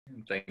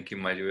Thank you,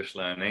 my Jewish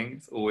learning.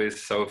 It's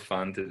always so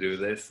fun to do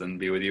this and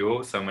be with you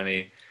all. So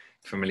many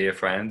familiar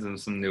friends and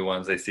some new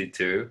ones I see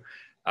too.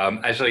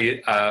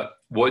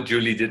 What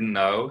Julie didn't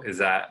know is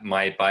that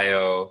my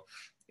bio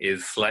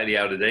is slightly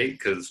out of date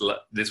because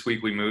this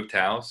week we moved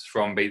house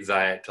from Beit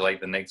Zayat to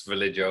like the next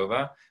village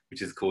over,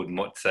 which is called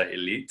Motza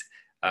Elite.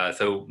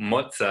 So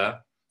Motza,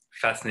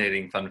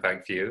 fascinating fun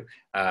fact for you.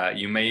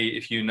 You may,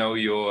 if you know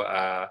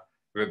your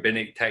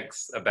rabbinic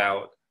texts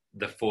about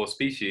the four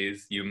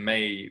species, you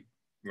may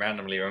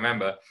randomly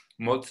remember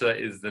Motza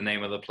is the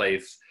name of the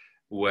place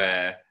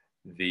where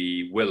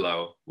the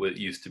willow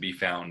used to be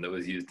found that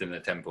was used in the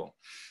temple.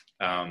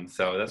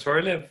 So that's where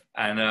I live,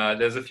 and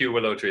there's a few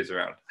willow trees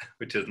around,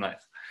 which is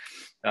nice.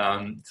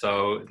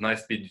 So it's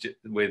nice to be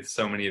with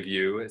so many of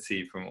you. I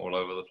see from all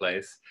over the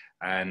place,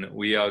 and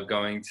we are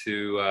going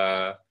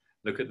to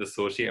look at the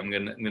source sheet. I'm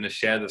going to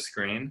share the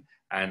screen,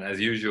 and as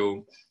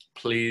usual,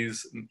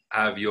 please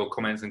have your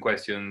comments and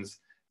questions.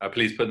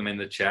 Please put them in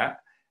the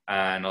chat,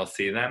 and I'll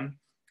see them.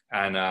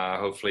 And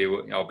hopefully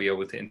I'll be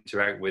able to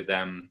interact with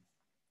them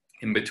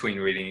in between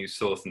reading each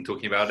source and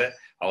talking about it.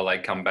 I'll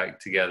like come back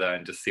together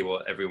and just see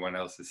what everyone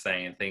else is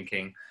saying and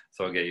thinking.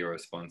 So I'll get your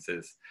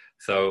responses.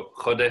 So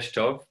Chodesh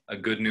Tov, a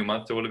good new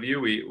month to all of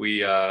you.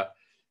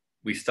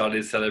 We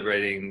started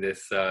celebrating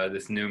this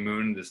new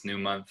moon, this new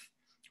month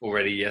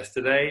already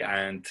yesterday.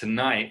 And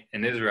tonight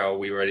in Israel,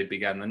 we already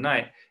began the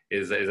night,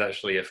 is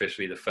actually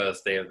officially the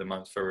first day of the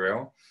month for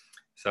real.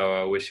 So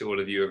I wish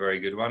all of you a very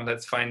good one.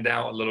 Let's find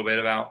out a little bit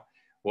about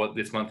what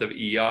this month of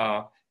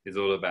Iyyar is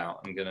all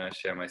about. I'm going to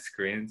share my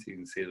screen so you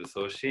can see the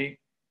source sheet.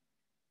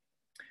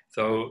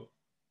 So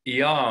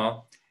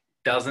Iyyar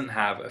doesn't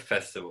have a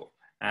festival.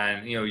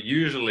 And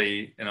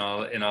usually in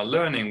our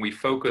learning, we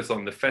focus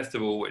on the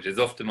festival, which is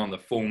often on the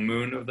full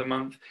moon of the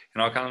month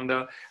in our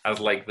calendar, as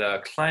like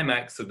the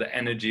climax of the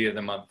energy of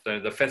the month.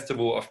 The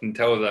festival often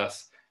tells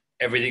us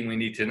everything we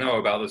need to know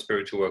about the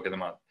spiritual work of the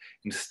month.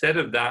 Instead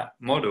of that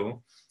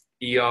model,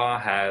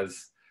 Iyyar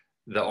has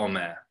the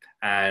Omer.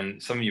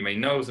 And some of you may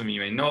know, some of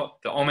you may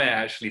not. The Omer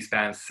actually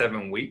spans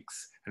 7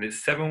 weeks. And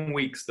it's 7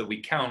 weeks that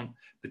we count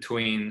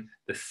between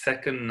the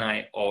second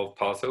night of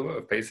Passover,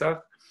 of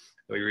Pesach, that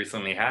we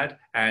recently had,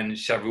 and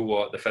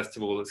Shavuot, the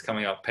festival that's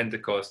coming up,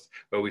 Pentecost,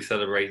 where we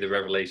celebrate the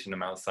revelation of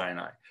Mount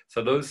Sinai.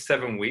 So those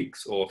 7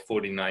 weeks, or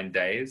 49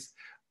 days,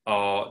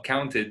 are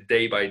counted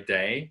day by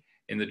day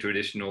in the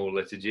traditional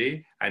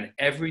liturgy. And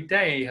every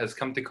day has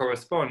come to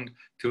correspond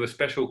to a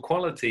special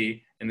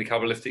quality in the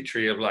kabalistic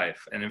tree of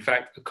life. And in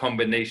fact, a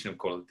combination of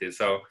qualities.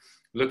 So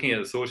looking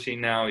at the source sheet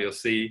now, you'll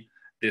see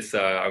this,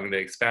 I'm going to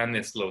expand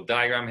this little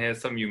diagram here.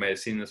 Some of you may have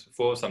seen this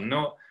before, some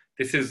not.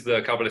 This is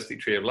the kabalistic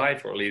tree of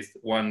life, or at least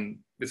one,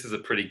 this is a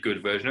pretty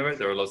good version of it.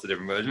 There are lots of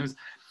different versions.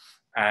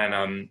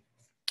 And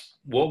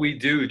what we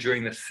do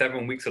during the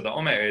 7 weeks of the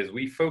Omer is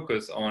we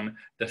focus on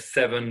the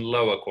 7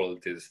 lower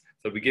qualities.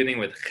 So beginning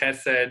with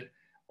Chesed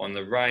on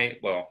the right,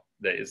 well,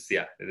 there is,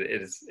 yeah,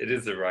 it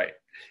is the right.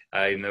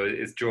 I know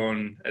it's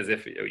drawn as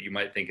if you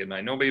might think it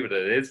might not be, but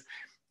it is.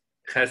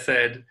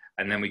 Chesed,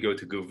 and then we go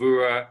to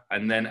Gevura,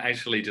 and then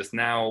actually just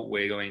now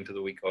we're going to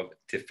the week of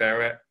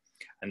Tiferet,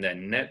 and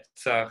then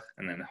Netzach,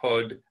 and then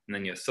Hod, and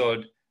then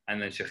Yesod,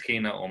 and then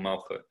Shekhinah or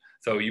Malchut.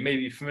 So you may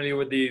be familiar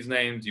with these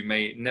names, you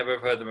may never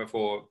have heard them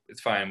before.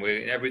 It's fine.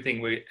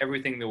 Everything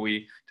that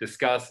we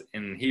discuss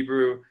in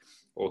Hebrew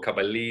or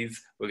Kabbalese,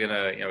 we're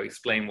gonna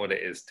explain what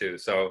it is too.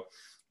 So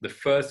the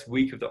first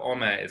week of the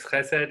Omer is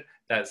Chesed,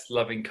 that's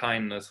loving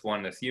kindness,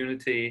 oneness,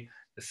 unity.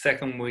 The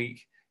second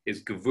week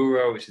is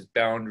Gevura, which is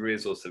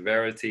boundaries or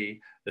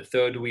severity. The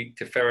third week,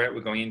 Tiferet,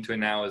 we're going into it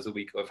now, is a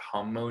week of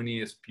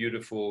harmonious,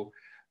 beautiful,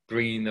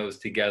 bringing those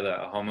together,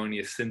 a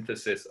harmonious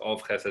synthesis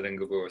of Chesed and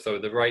Gevura. So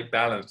the right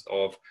balance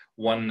of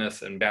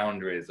oneness and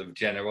boundaries, of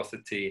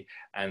generosity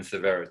and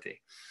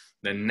severity.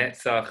 Then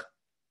Netzach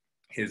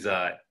is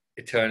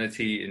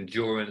eternity,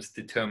 endurance,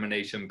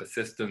 determination,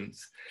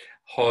 persistence.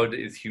 Hod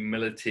is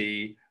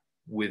humility,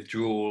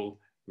 withdrawal,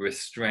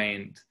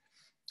 restraint,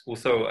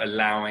 also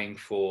allowing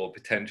for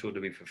potential to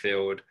be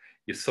fulfilled.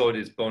 Yesod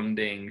is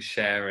bonding,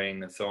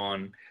 sharing, and so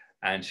on.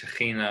 And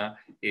Shekhinah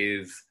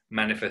is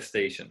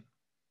manifestation.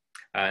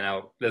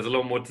 Now, there's a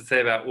lot more to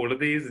say about all of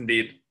these.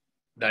 Indeed,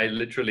 I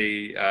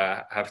literally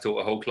have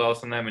taught a whole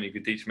class on them, and you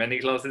could teach many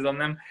classes on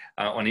them,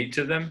 on each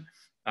of them.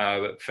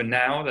 But for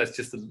now, that's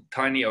just a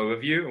tiny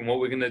overview. And what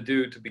we're going to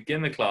do to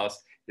begin the class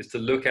is to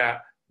look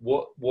at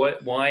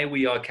why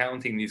we are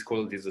counting these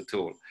qualities at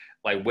all,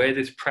 like where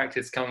this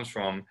practice comes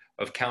from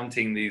of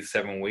counting these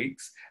 7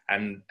 weeks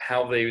and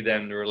how they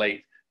then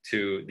relate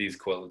to these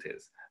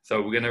qualities.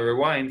 So we're going to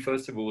rewind,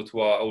 first of all,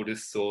 to our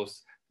oldest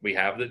source we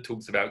have that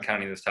talks about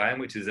counting this time,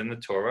 which is in the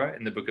Torah,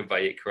 in the book of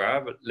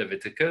Vayikra,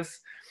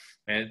 Leviticus,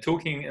 and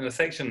talking in a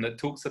section that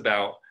talks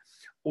about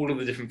all of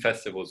the different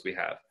festivals we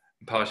have,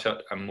 Parshat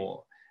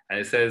Amor. And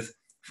it says,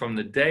 from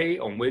the day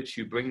on which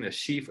you bring the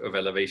sheaf of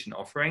elevation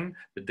offering,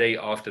 the day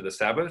after the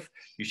Sabbath,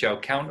 you shall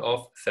count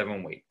off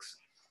 7 weeks.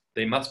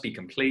 They must be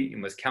complete. You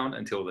must count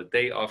until the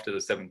day after the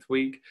 7th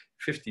week,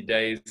 50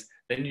 days.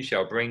 Then you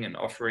shall bring an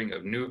offering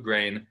of new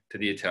grain to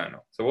the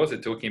Eternal. So what's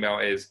it talking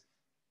about is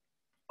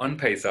on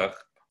Pesach,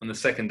 on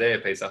the second day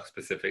of Pesach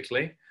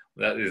specifically.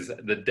 That is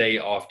the day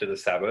after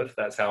the Sabbath.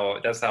 That's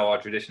how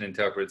our tradition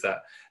interprets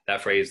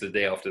that phrase, the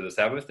day after the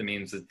Sabbath. It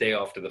means the day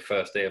after the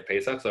first day of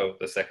Pesach, so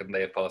the second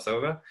day of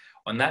Passover.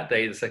 On that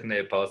day, the second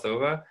day of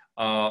Passover,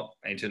 our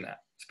ancient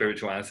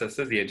spiritual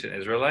ancestors, the ancient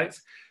Israelites,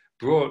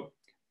 brought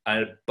a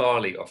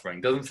barley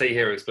offering. Doesn't say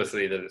here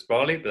explicitly that it's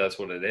barley, but that's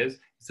what it is.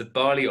 It's a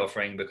barley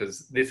offering because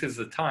this is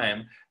the time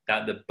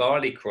that the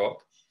barley crop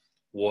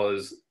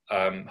was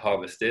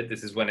harvested.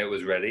 This is when it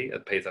was ready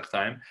at Pesach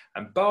time,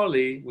 and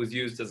barley was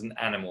used as an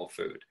animal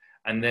food.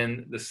 And then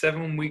the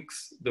 7 weeks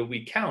that we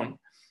count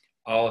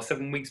are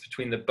 7 weeks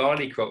between the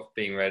barley crop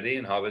being ready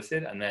and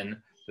harvested, and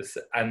then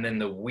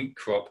the wheat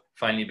crop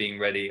finally being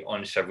ready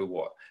on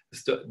Shavuot.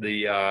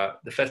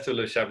 The festival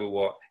of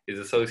Shavuot is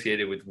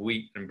associated with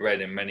wheat and bread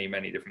in many,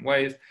 many different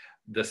ways.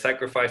 The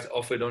sacrifice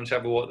offered on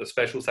Shavuot, the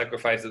special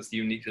sacrifice that's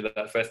unique to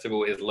that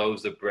festival, is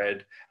loaves of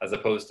bread, as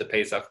opposed to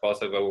Pesach,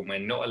 Passover, when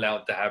we're not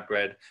allowed to have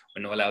bread,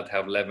 we're not allowed to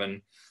have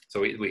leaven. So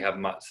we have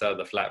matzah,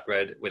 the flat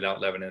bread,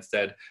 without leaven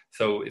instead.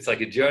 So it's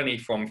like a journey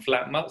from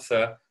flat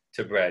matzah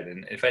to bread.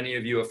 And if any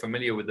of you are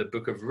familiar with the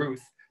book of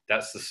Ruth,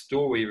 that's the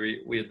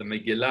story with the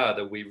Megillah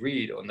that we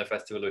read on the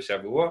festival of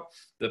Shavuot.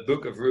 The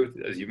book of Ruth,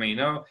 as you may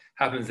know,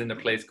 happens in a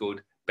place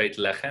called Beit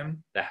Lechem,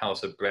 the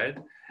house of bread,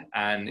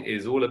 and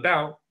is all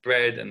about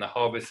bread and the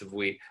harvest of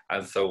wheat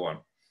and so on.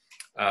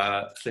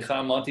 סליחה,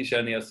 אמרתי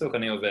שאני עסוק,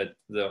 אני עובד.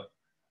 זהו.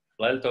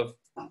 לילה טוב.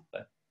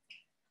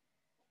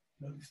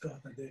 לא לפתוח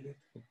את הדלת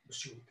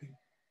בשירותים.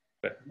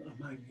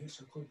 המים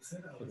יש, הכל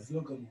בסדר, אבל זה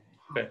לא גמור.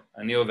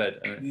 אני עובד.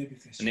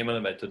 אני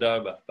מלמד. תודה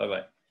רבה. ביי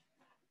ביי.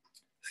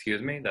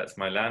 Excuse me, that's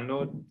my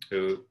landlord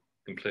who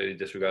completely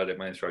disregarded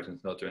my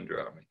instructions not to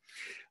interrupt me.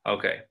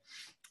 Okay,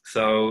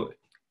 so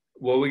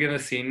what we're going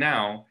to see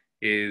now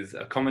is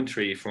a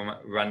commentary from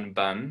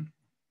Ramban,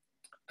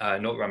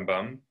 not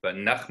Rambam, but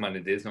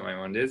Nachmanides, not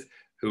Maimonides,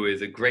 who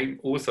is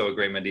also a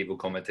great medieval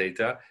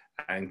commentator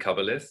and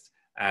Kabbalist.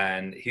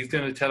 And he's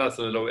going to tell us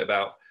a little bit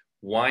about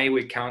why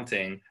we're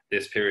counting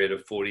this period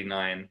of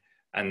 49.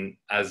 And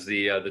as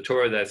the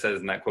Torah there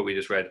says in that quote we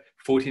just read,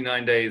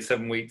 49 days,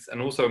 7 weeks,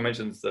 and also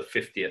mentions the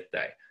 50th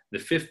day. The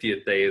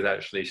 50th day is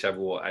actually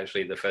Shavuot,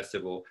 actually the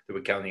festival that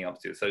we're counting up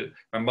to. So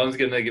Ramban's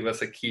going to give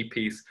us a key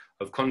piece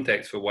of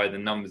context for why the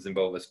numbers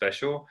involved are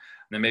special.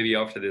 And then maybe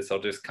after this, I'll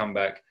just come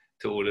back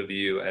to all of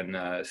you and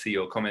see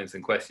your comments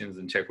and questions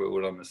and check we're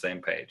all on the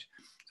same page.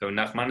 So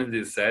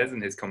Nachmanides says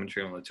in his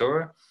commentary on the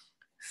Torah,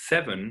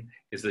 7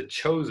 is the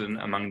chosen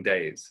among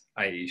days,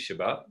 i.e.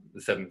 Shabbat, the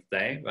 7th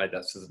day, right?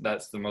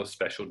 That's the most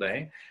special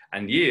day.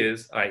 And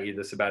years, i.e.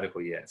 the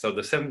sabbatical year. So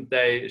the 7th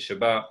day is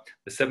Shabbat,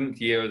 the 7th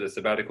year of the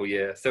sabbatical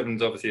year. 7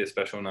 is obviously a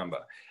special number.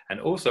 And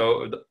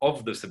also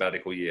of the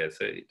sabbatical year,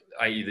 so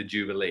i.e. the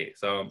Jubilee.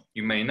 So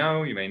you may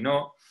know, you may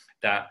not,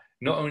 that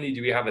not only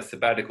do we have a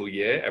sabbatical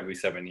year every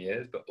 7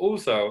 years, but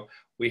also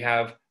we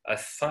have a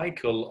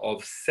cycle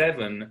of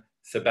 7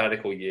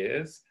 sabbatical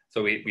years.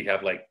 So we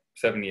have like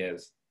 7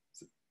 years,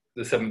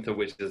 the 7th of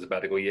which is a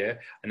sabbatical year,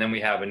 and then we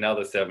have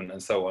another 7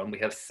 and so on. We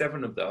have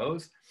 7 of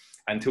those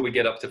until we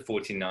get up to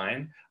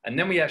 49, and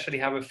then we actually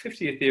have a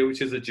 50th year,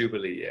 which is a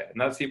Jubilee year.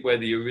 And that's where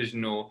the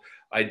original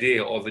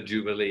idea of a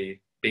Jubilee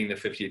being the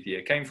 50th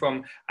year came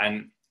from.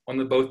 And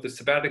on both the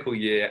sabbatical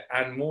year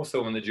and more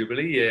so on the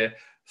Jubilee year,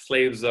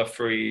 slaves are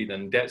freed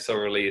and debts are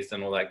released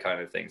and all that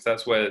kind of thing. So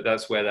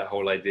that's where that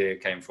whole idea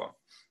came from.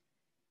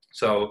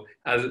 So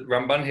as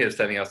Ramban here is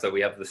telling us that we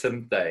have the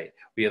 7th day,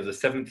 we have the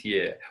 7th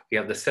year, we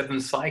have the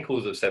 7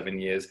 cycles of 7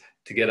 years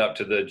to get up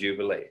to the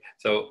Jubilee.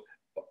 So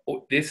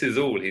this is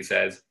all, he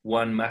says,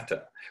 one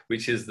matter,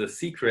 which is the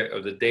secret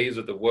of the days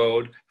of the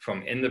world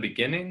from in the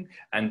beginning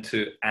and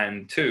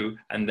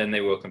then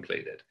they were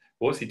completed.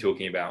 What's he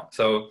talking about?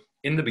 So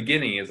in the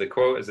beginning is a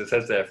quote, as it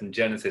says there, from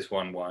Genesis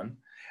 1:1,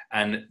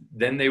 and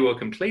then they were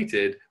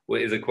completed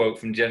is a quote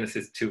from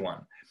Genesis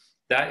 2:1.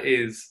 That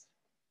is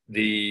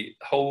the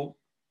whole,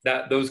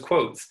 those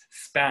quotes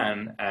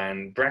span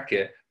and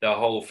bracket the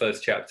whole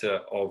first chapter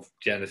of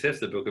Genesis,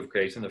 the book of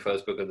creation, the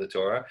first book of the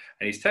Torah.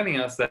 And he's telling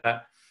us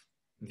that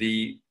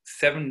the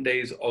 7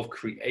 days of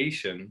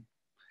creation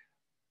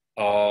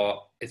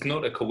it's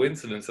not a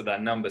coincidence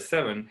that number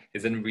 7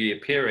 is then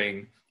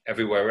reappearing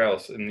everywhere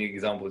else in the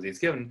examples he's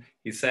given.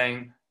 He's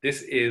saying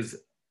this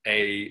is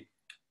a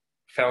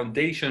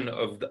foundation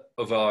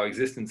of our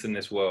existence in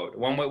this world.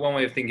 One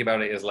way of thinking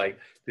about it is like,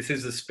 this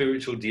is the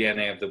spiritual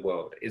DNA of the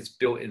world. It's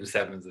built in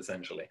 7s,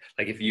 essentially.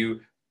 Like if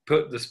you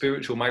put the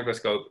spiritual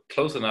microscope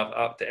close enough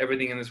up to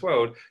everything in this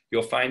world,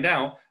 you'll find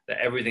out that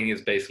everything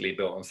is basically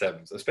built on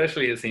 7s,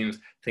 especially it seems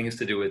things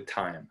to do with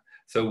time.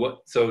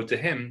 So to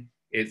him,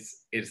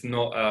 it's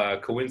not a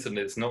coincidence,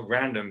 it's not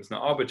random, it's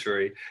not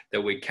arbitrary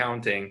that we're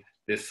counting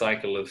this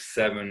cycle of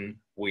 7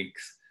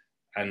 weeks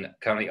and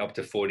counting up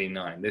to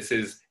 49. This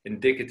is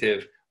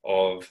indicative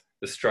of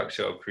the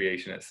structure of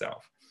creation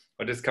itself.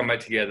 I'll just come back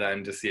together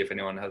and just see if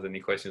anyone has any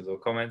questions or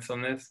comments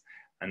on this,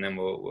 and then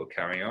we'll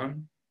carry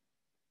on.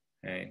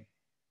 Okay.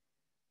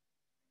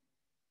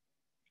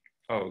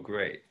 Oh,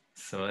 great.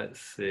 So let's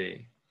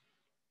see.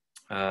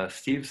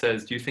 Steve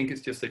says, do you think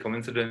it's just a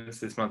coincidence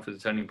this month is a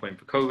turning point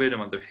for COVID, a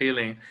month of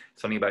healing,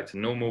 something back to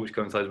normal, which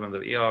coincides with a month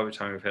of Iyar, which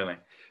time of healing?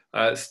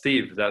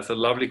 Steve, that's a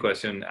lovely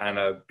question and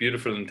a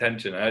beautiful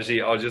intention.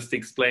 Actually, I'll just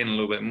explain a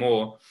little bit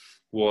more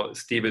what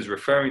Steve is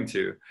referring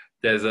to.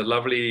 There's a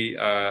lovely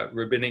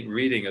rabbinic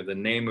reading of the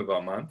name of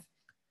our month,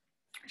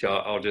 which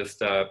I'll just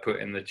put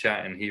in the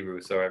chat in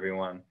Hebrew so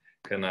everyone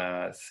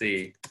can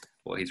see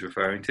what he's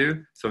referring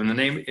to. So in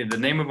the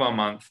name of our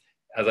month,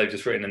 as I've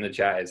just written in the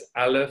chat, is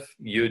Aleph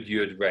Yud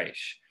Yud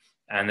Resh.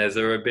 And there's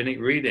a rabbinic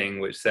reading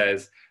which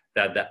says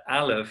that the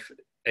Aleph,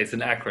 it's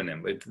an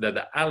acronym, that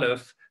the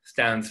Aleph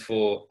stands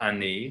for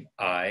Ani,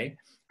 I,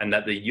 and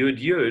that the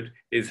Yud Yud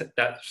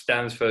that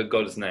stands for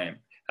God's name.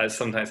 That's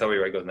sometimes how we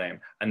write God's name.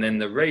 And then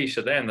the Resh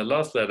at the end, the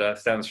last letter,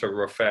 stands for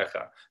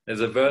Rofecha.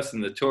 There's a verse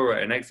in the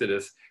Torah in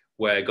Exodus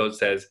where God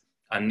says,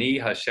 Ani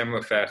Hashem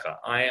Rofecha.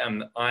 I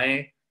am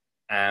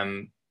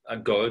a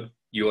God,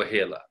 your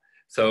healer.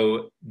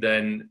 So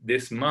then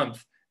this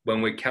month,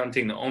 when we're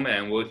counting the Omer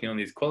and working on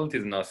these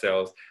qualities in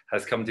ourselves,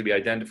 has come to be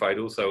identified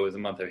also as a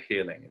month of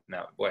healing in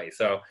that way.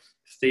 So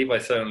Steve, I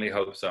certainly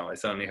hope so. I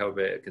certainly hope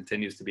it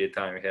continues to be a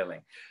time of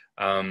healing.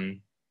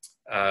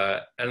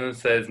 Ellen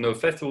says, no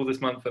festival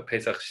this month for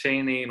Pesach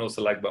Sheni and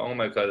also Lag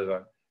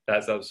BaOmer.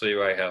 That's absolutely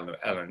right,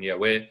 Ellen.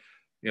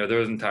 Yeah,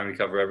 there isn't time to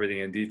cover everything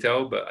in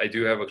detail, but I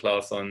do have a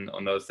class on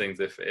those things.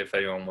 If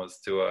anyone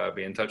wants to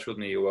be in touch with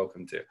me, you're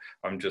welcome to.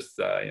 I'm just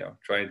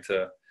trying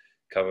to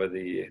cover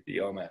the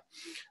Omer.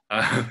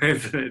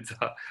 It's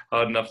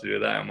hard enough to do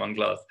that in one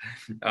class.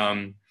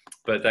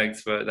 But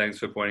thanks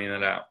for pointing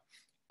that out.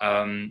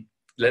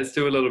 Let's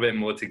do a little bit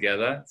more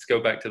together. Let's go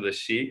back to the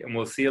sheet and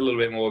we'll see a little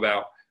bit more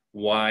about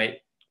why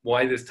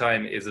this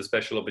time is a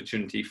special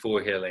opportunity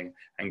for healing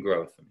and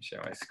growth. Let me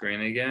share my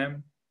screen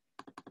again.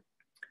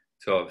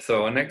 So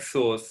our next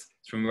source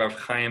is from Rav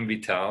Chaim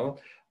Vital.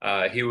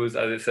 He was,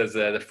 as it says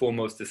there, the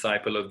foremost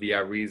disciple of the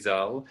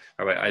Arizal,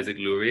 Rabbi Isaac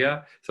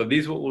Luria. So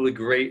these were all the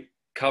great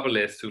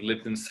Kabbalists who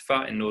lived in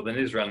Sfat in northern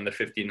Israel in the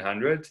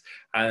 1500s.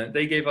 And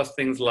they gave us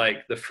things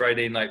like the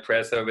Friday night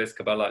prayer service,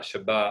 Kabbalat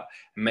Shabbat.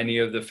 Many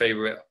of the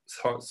favorite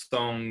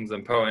songs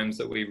and poems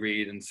that we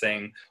read and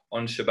sing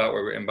on Shabbat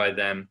were written by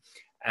them.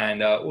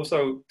 And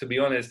also, to be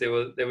honest, they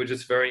were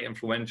just very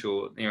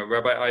influential.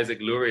 Rabbi Isaac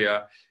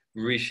Luria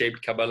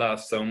reshaped Kabbalah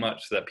so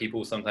much that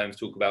people sometimes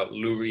talk about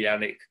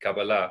Lurianic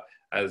Kabbalah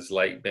as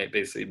like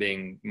basically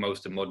being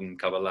most of modern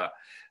Kabbalah.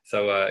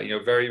 So,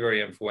 very,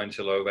 very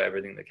influential over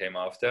everything that came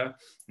after.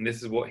 And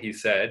this is what he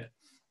said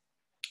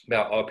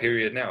about our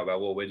period now,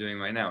 about what we're doing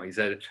right now. He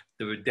said,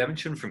 the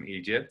redemption from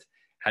Egypt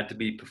had to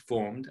be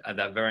performed at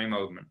that very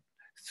moment,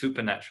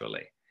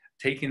 supernaturally,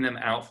 taking them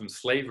out from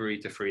slavery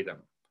to freedom.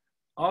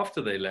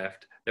 After they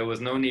left, there was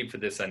no need for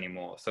this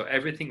anymore. So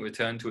everything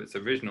returned to its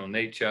original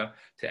nature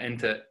to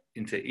enter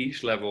into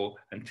each level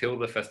until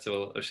the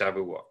festival of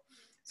Shavuot.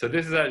 So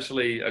this is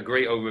actually a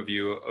great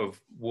overview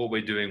of what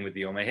we're doing with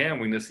the Yom here, and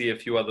we're going to see a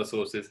few other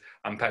sources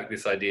unpack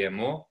this idea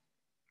more.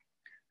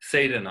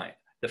 Seder night,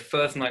 the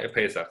first night of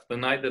Pesach, the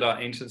night that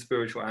our ancient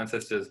spiritual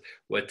ancestors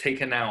were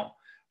taken out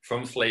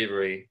from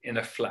slavery in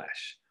a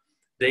flash.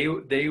 They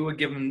were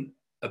given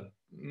a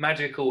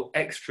magical,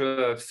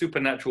 extra,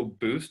 supernatural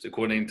boost,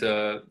 according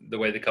to the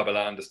way the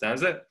Kabbalah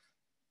understands it,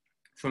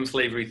 from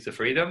slavery to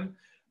freedom.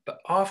 But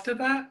after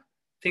that,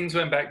 things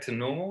went back to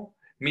normal,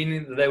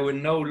 meaning that they were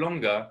no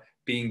longer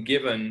being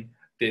given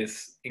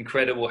this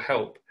incredible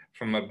help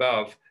from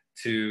above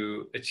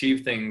to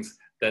achieve things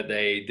that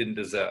they didn't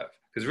deserve.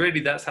 Because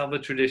really, that's how the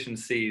tradition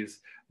sees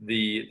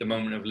the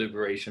moment of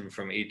liberation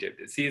from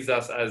Egypt. It sees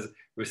us as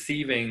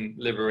receiving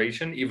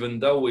liberation, even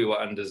though we were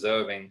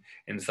undeserving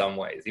in some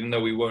ways, even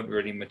though we weren't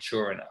really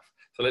mature enough.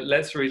 So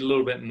let's read a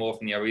little bit more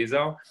from the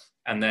Arizal,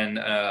 and then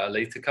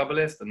later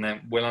Kabbalist, and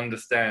then we'll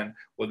understand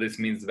what this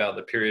means about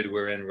the period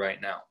we're in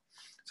right now.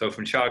 So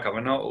from Shah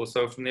Kavanah,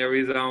 also from the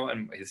Arizal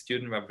and his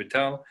student Rabbi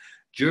Vital,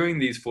 during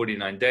these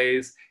 49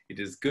 days, it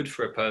is good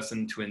for a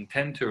person to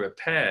intend to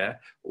repair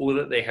all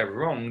that they have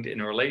wronged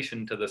in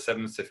relation to the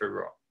 7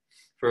 Sefirot.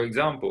 For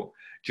example,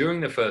 during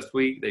the first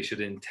week, they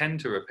should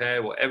intend to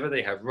repair whatever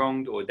they have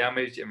wronged or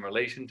damaged in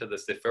relation to the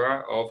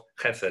Sefirah of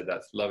Chesed,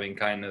 that's loving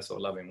kindness or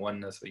loving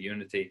oneness or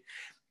unity.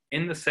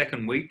 In the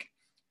second week,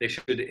 they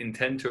should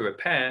intend to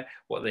repair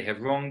what they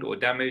have wronged or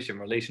damaged in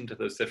relation to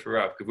the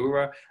Sefirah of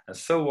Gevurah, and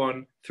so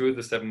on through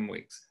the 7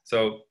 weeks.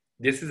 So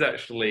this is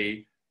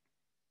the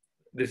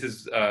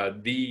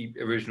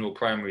original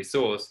primary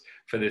source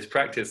for this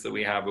practice that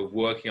we have of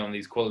working on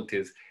these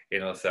qualities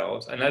in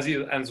ourselves. And as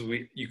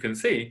you can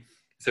see,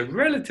 it's a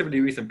relatively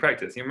recent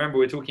practice. You remember,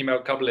 we're talking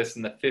about Kabbalists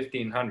in the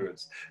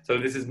 1500s. So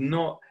this is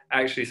not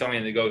actually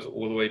something that goes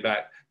all the way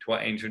back to our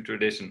ancient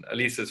tradition, at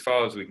least as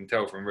far as we can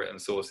tell from written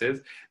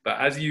sources. But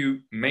as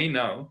you may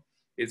know,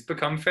 it's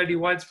become fairly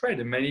widespread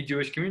in many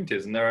Jewish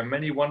communities. And there are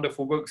many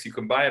wonderful books you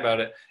can buy about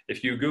it.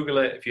 If you Google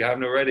it, if you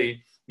haven't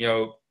already,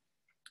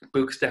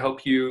 books to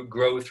help you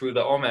grow through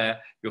the Omer,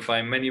 you'll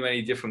find many,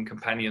 many different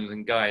companions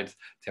and guides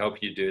to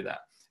help you do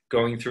that,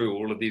 going through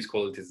all of these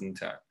qualities in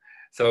turn.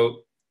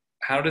 So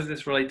how does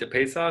this relate to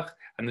Pesach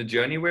and the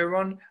journey we're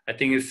on? I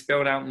think is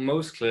spelled out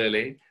most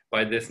clearly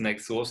by this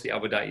next source. The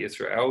Avodat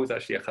Yisrael was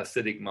actually a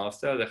Hasidic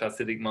master. The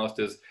Hasidic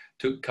masters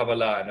took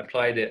Kabbalah and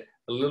applied it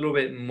a little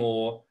bit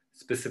more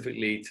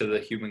specifically to the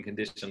human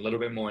condition, a little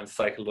bit more in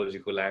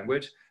psychological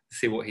language.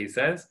 See what he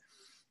says.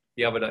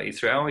 The Avodat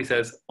Yisrael, he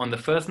says, on the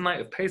first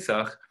night of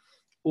Pesach,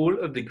 all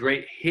of the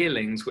great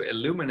healings were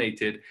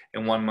illuminated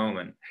in one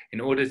moment in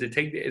order to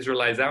take the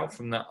Israelites out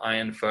from the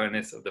iron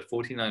furnace of the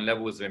 49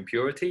 levels of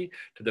impurity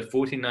to the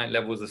 49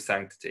 levels of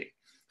sanctity.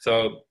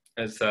 So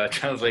let's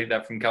translate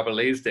that from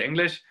Kabbalese to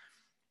English.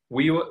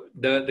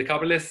 The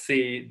Kabbalists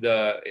see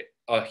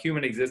our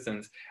human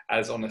existence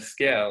as on a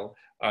scale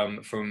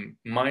from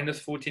minus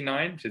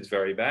 49, which is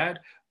very bad,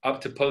 up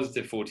to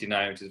positive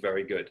 49, which is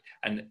very good.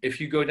 And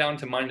if you go down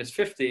to minus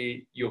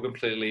 50, you're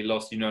completely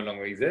lost, you no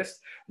longer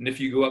exist. And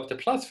if you go up to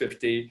plus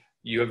 50,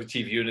 you have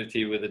achieved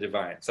unity with the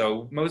divine.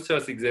 So most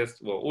of us exist,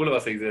 well, all of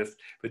us exist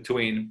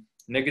between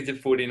negative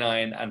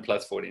 49 and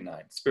plus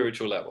 49,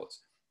 spiritual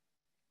levels.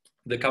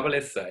 The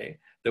Kabbalists say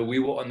that we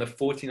were on the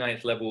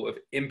 49th level of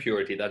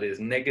impurity, that is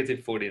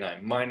negative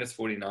 49, minus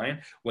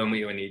 49, when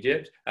we were in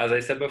Egypt. As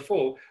I said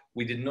before,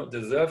 we did not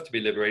deserve to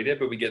be liberated,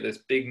 but we get this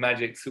big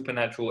magic,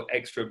 supernatural,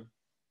 extra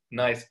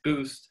nice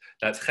boost.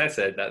 That's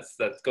chesed,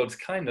 that's God's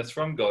kindness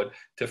from God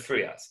to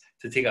free us,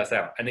 to take us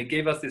out. And it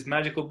gave us this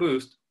magical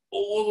boost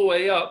all the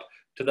way up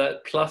to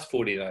that plus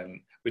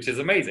 49, which is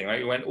amazing,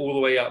 right? We went all the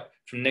way up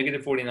from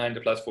negative 49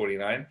 to plus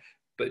 49,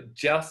 but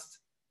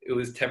it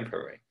was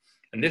temporary.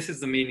 And this is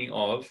the meaning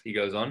of, he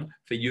goes on,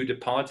 for you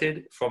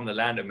departed from the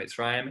land of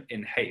Mitzrayim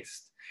in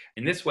haste.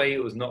 In this way,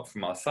 it was not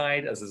from our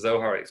side, as the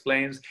Zohar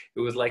explains,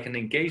 it was like an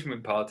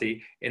engagement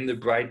party in the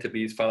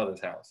bride-to-be's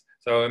father's house.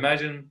 So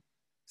imagine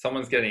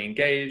someone's getting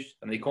engaged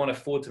and they can't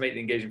afford to make the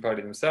engagement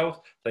party themselves.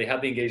 They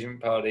had the engagement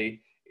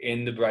party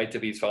in the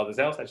bride-to-be's father's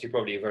house, actually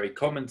probably a very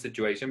common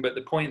situation. But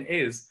the point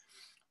is,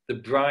 the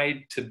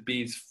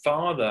bride-to-be's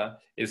father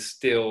is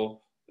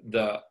still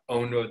the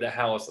owner of the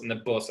house and the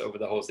boss over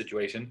the whole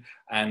situation.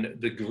 And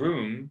the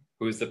groom,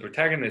 who is the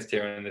protagonist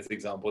here in this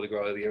example, the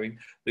girl of the earring,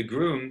 the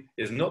groom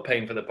is not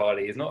paying for the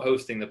party, he's not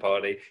hosting the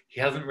party,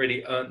 he hasn't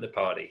really earned the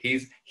party.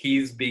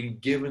 He's being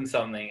given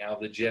something out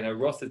of the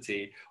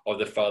generosity of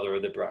the father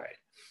of the bride.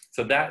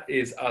 So that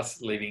is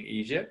us leaving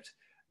Egypt.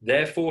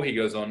 Therefore, he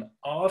goes on,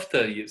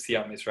 after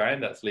Yetziat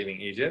Mitzrayim, that's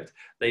leaving Egypt,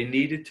 they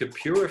needed to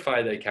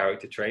purify their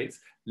character traits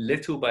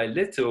little by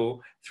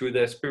little through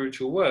their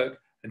spiritual work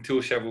until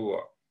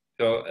Shavuot.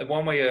 So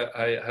one way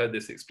I heard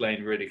this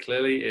explained really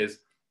clearly is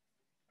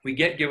we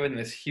get given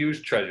this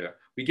huge treasure.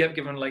 We get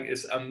given like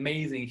this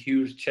amazing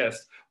huge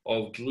chest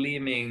of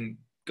gleaming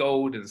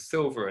gold and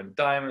silver and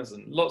diamonds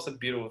and lots of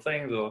beautiful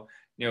things, or,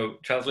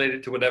 translate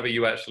it to whatever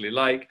you actually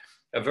like.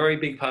 A very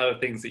big pile of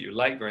things that you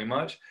like very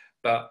much,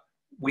 but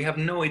we have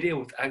no idea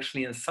what's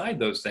actually inside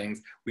those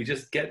things. We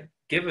just get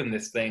given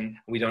this thing.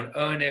 We don't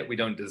earn it. We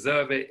don't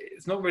deserve it.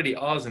 It's not really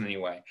ours in any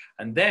way.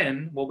 And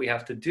then what we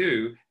have to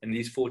do in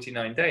these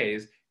 49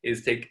 days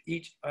is take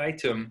each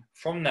item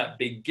from that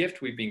big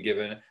gift we've been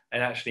given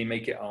and actually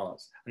make it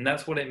ours. And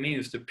that's what it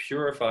means to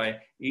purify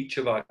each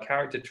of our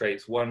character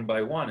traits one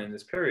by one in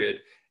this period,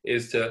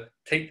 is to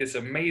take this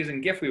amazing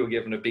gift we were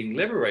given of being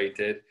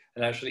liberated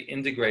and actually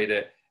integrate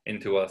it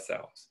into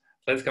ourselves.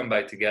 Let's come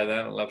back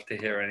together. I'd love to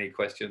hear any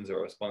questions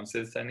or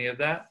responses to any of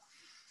that.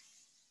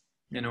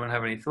 Anyone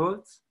have any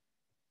thoughts?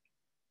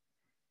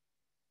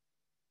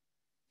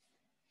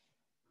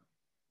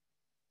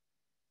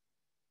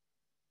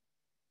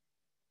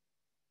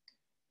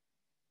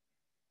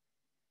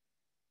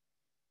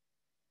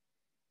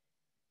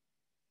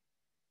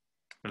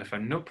 Well, if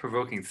I'm not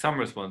provoking some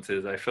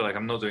responses, I feel like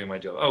I'm not doing my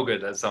job. Oh,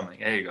 good, that's something.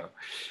 There you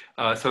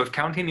go. So if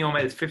counting the Omer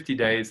is 50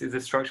 days, is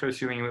the structure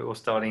assuming it will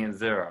starting at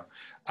 0?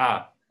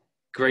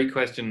 Great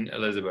question,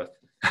 Elizabeth.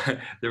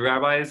 The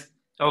rabbis,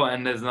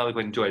 and there's another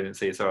question Joy didn't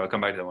see, so I'll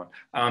come back to that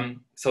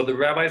one. So the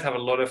rabbis have a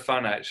lot of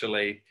fun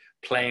actually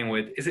playing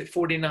with, is it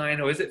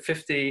 49 or is it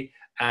 50?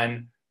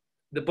 And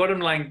the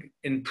bottom line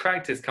in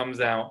practice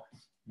comes out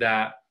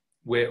that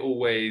we're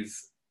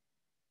always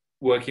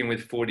working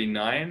with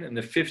 49, and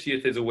the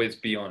 50th is always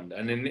beyond.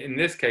 And in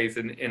this case,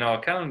 in our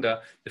calendar,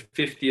 the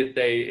 50th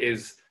day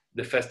is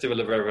the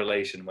Festival of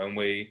Revelation, when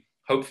we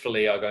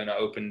hopefully are going to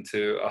open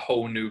to a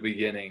whole new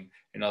beginning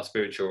in our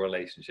spiritual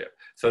relationship.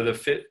 So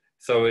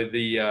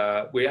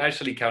we're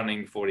actually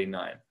counting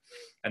 49,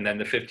 and then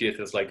the 50th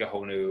is like a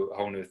whole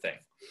new thing.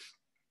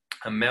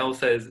 And Mel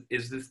says,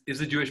 is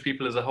the Jewish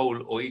people as a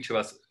whole, or each of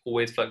us,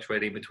 always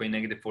fluctuating between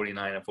negative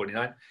 49 and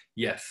 49?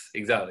 Yes,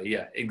 exactly.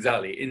 Yeah,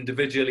 exactly.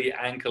 Individually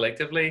and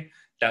collectively,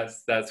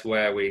 that's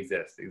where we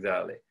exist.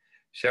 Exactly.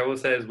 Cheryl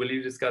says, will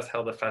you discuss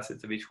how the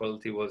facets of each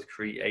quality was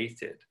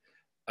created?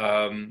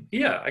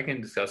 Yeah, I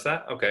can discuss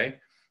that. Okay.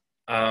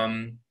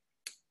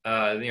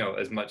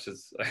 As much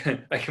as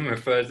I can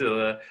refer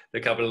to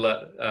the couple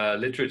of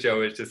literature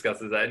which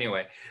discusses that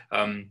anyway.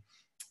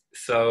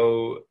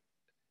 So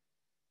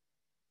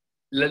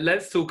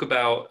let's talk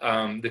about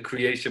the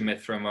creation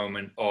myth for a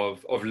moment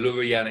of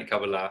Lurianic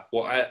Kabbalah.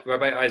 What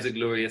Rabbi Isaac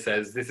Luria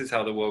says, this is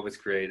how the world was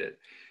created.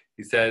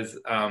 He says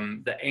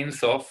the Ein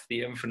Sof,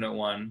 the Infinite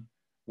One,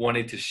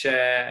 wanted to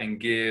share and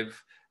give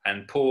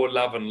and pour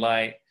love and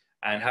light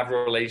and have a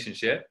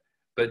relationship.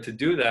 But to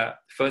do that,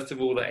 first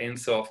of all, the Ein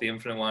Sof, the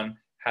Infinite One,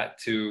 had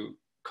to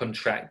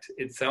contract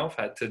itself,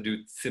 had to do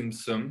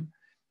tzimtzum,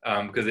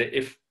 because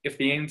if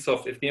the Ein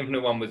Sof, if the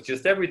Infinite One was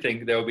just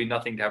everything, there would be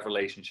nothing to have a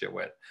relationship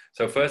with.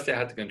 So first it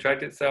had to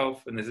contract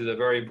itself, and this is a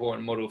very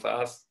important model for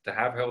us to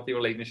have a healthy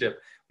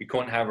relationship. We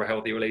can't have a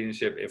healthy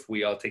relationship if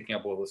we are taking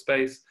up all the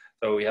space,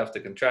 so we have to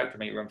contract to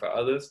make room for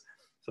others.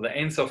 So the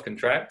Ein Sof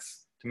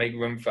contracts to make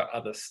room for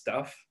other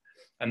stuff,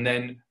 and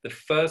then the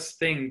first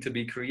thing to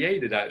be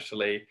created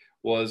actually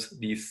was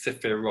these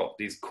sefirot,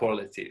 these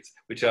qualities,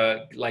 which are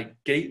like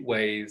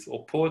gateways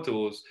or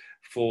portals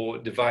for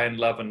divine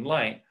love and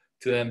light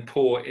to then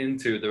pour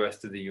into the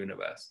rest of the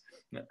universe.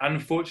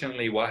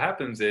 Unfortunately, what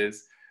happens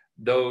is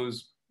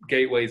those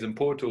gateways and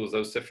portals,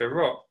 those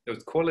sefirot,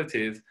 those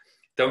qualities,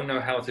 don't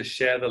know how to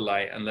share the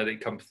light and let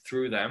it come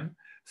through them,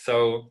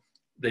 so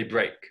they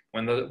break.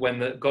 When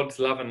the God's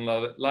love and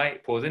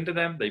light pours into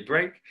them, they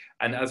break,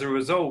 and as a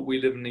result,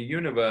 we live in a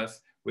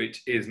universe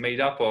which is made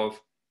up of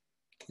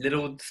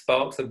little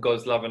sparks of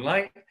God's love and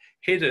light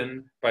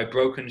hidden by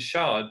broken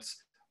shards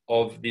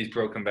of these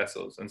broken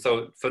vessels. And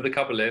so for the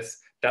Kabbalists,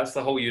 that's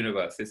the whole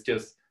universe. It's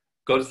just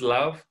God's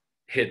love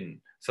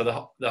hidden.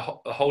 So the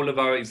whole of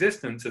our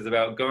existence is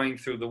about going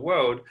through the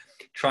world,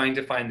 trying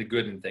to find the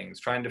good in things,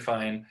 trying to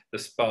find the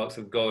sparks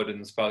of God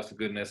and the sparks of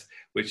goodness,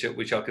 which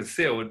are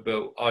concealed,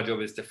 but our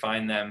job is to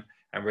find them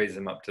and raise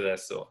them up to their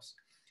source.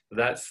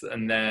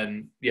 And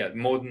then,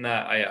 more than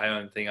that, I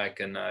don't think I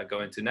can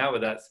go into now,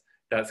 but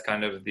that's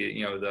kind of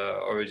the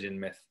origin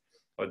myth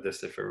of the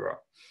Sefirot.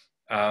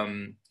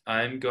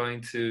 I'm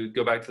going to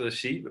go back to the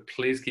sheet, but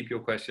please keep your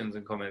questions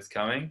and comments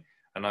coming,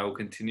 and I will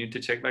continue to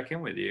check back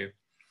in with you.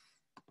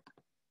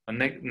 Our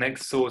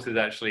next source is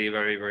actually a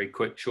very, very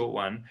quick, short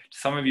one.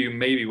 Some of you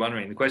may be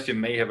wondering, the question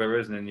may have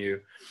arisen in you,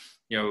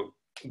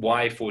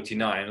 why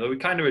 49? Although we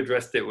kind of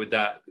addressed it with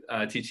that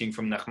teaching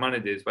from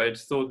Nachmanides, but I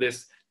just thought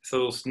this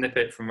little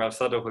snippet from Rav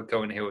Sadok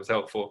Cohen here was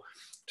helpful,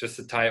 just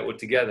to tie it all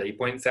together. He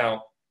points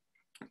out,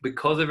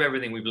 because of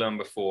everything we've learned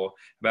before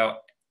about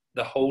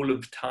the whole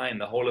of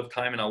time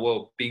in our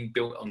world being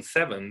built on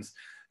sevens.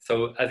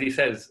 So as he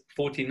says,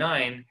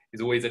 49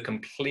 is always a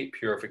complete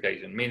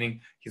purification, meaning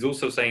he's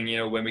also saying,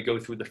 when we go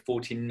through the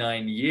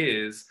 49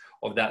 years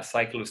of that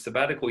cycle of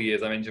sabbatical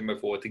years I mentioned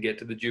before to get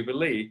to the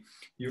Jubilee,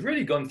 you've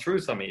really gone through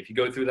something. If you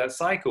go through that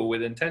cycle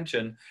with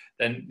intention,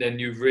 then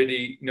you've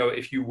really,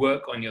 if you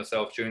work on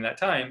yourself during that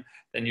time,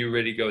 then you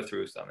really go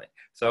through something.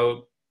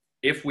 So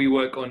if we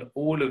work on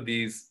all of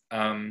these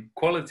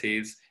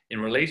qualities in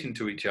relation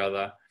to each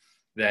other,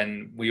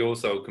 then we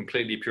also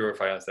completely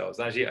purify ourselves.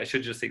 Actually, I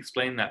should just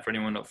explain that for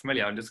anyone not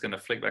familiar. I'm just going to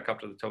flick back up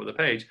to the top of the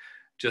page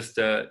just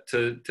to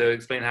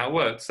explain how it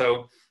works.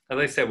 So, as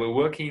I said, we're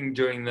working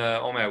during the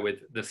Omer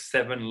with the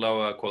 7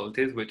 lower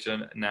qualities, which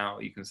are now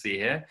you can see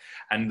here.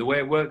 And the way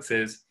it works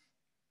is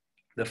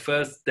the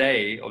first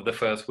day of the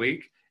first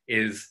week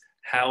is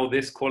how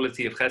this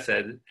quality of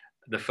Chesed,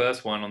 the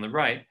first one on the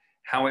right,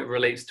 how it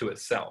relates to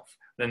itself.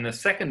 Then the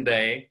second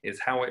day is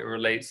how it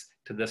relates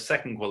to the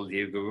second quality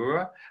of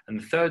Gevurah, and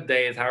the third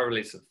day is how it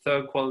relates to the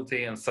third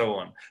quality, and so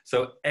on.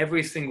 So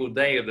every single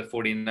day of the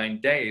 49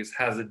 days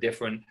has a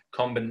different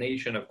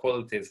combination of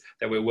qualities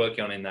that we're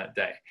working on in that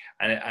day,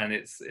 and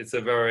it's a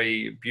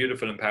very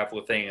beautiful and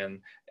powerful thing. And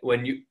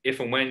when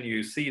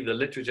you see the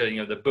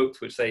literature, the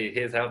books which say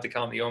here's how to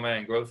count the Yomer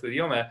and grow through the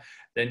Yomer,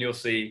 then you'll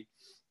see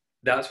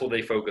that's what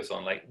they focus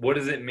on. Like, what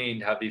does it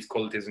mean to have these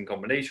qualities in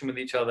combination with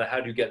each other?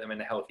 How do you get them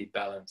in a healthy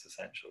balance,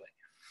 essentially?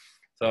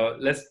 So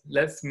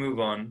let's move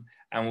on,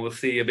 and we'll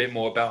see a bit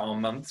more about our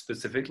month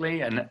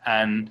specifically,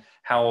 and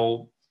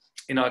how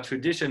in our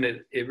tradition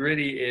it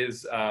really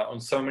is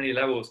on so many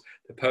levels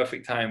the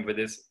perfect time for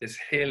this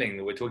healing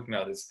that we're talking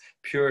about, this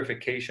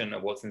purification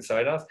of what's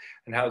inside us,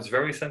 and how it's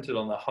very centered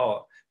on the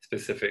heart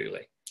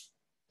specifically.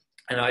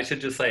 And I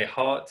should just say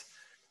heart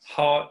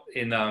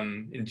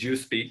in Jew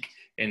speak,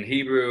 in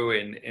Hebrew,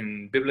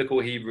 in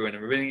biblical Hebrew, and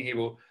in rabbinic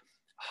Hebrew,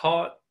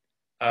 heart.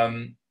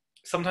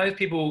 Sometimes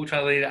people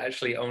translate it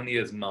actually only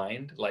as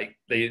mind, like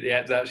they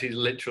actually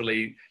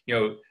literally,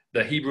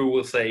 the Hebrew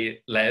will say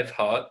lev,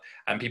 heart,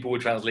 and people will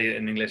translate it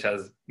in English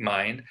as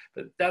mind,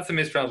 but that's a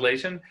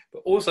mistranslation.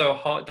 But also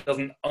heart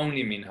doesn't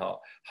only mean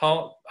heart.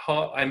 Heart,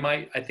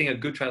 I think a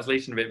good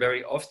translation of it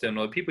very often,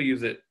 or people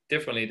use it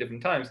differently at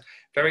different times,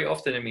 very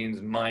often it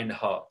means mind,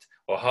 heart,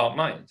 or heart,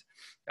 mind.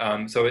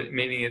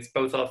 Meaning it's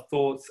both our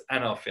thoughts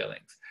and our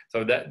feelings.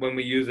 So that when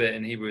we use it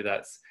in Hebrew,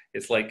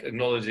 it's like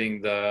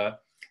acknowledging the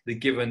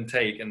give and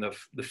take and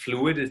the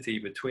fluidity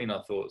between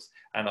our thoughts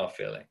and our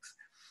feelings.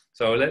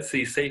 So let's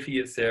see Sefer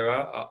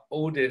Yetzirah, our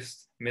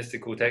oldest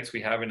mystical text we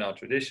have in our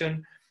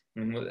tradition.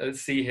 And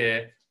let's see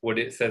here what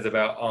it says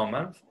about our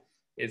month.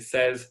 It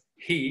says,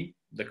 he,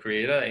 the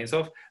creator, Ein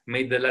Sof,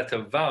 made the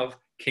letter Vav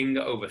king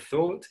over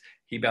thought.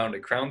 He bound a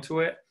crown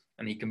to it,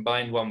 and he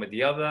combined one with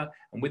the other.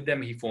 And with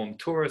them he formed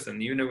Taurus and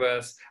the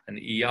universe, and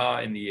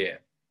Iyyar in the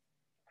year.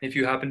 If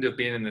you happen to have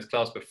been in this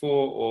class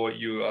before, or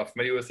you are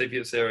familiar with Sefer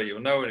Yetzirah, you'll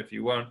know. And if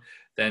you won't,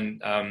 then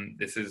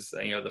this is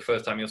the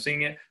first time you're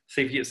seeing it.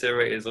 Sefer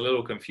Yetzirah is a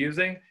little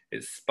confusing.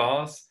 It's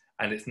sparse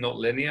and it's not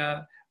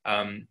linear.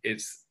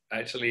 It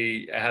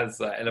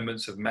has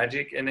elements of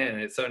magic in it,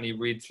 and it certainly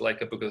reads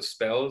like a book of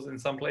spells in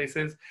some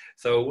places.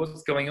 So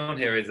what's going on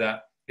here is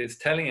that it's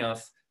telling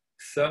us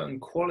certain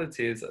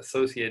qualities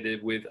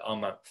associated with our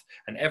month,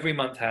 and every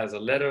month has a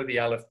letter of the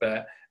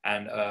alphabet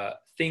and a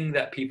thing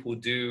that people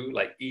do,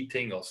 like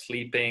eating or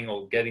sleeping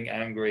or getting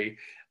angry,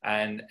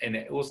 and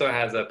it also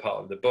has a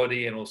part of the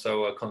body and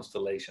also a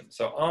constellation.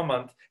 So our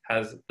month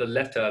has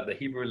the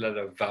Hebrew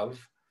letter Vav,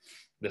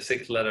 the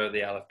 6th letter of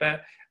the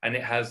alphabet, and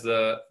it has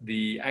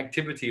the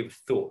activity of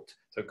thought.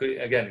 So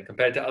again,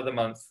 compared to other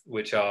months,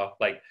 which are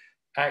like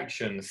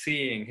action,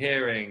 seeing,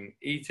 hearing,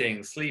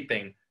 eating,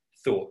 sleeping,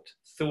 thought,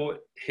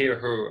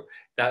 hear,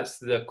 that's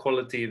the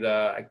quality,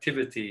 the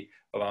activity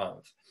of our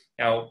month.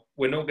 Now,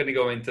 we're not going to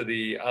go into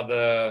the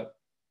other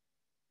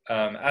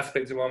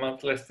aspects of our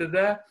month listed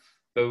there,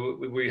 but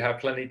we have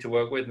plenty to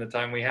work with in the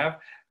time we have,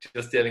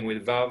 just dealing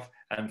with Vav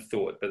and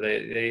thought. But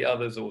the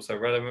others are also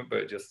relevant,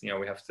 but just,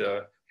 we have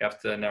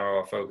to narrow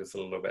our focus a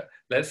little bit.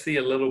 Let's see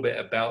a little bit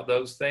about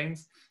those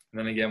things, and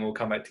then again, we'll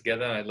come back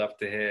together, and I'd love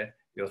to hear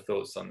your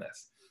thoughts on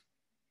this.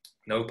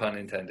 No pun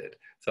intended.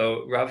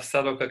 So Rav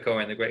Sadok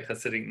HaKohen, the great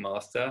Hasidic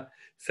master,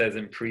 says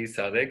in Pri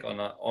Sadik on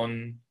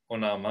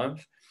our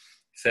month,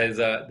 says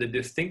the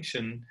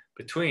distinction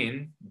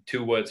between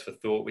two words for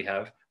thought we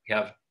have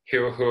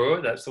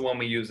hirhur, that's the one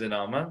we use in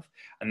our month,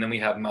 and then we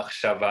have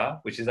machshava,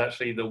 which is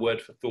actually the word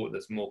for thought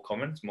that's more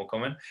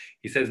common.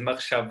 He says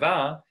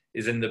machshava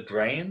is in the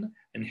brain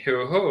and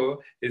hirhur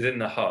is in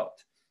the heart.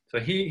 So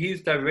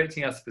he's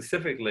directing us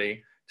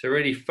specifically to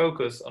really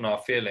focus on our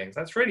feelings.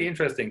 That's really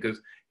interesting, because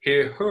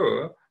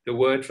hirhur, the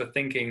word for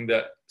thinking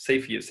that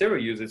Sefer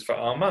Yetzirah uses for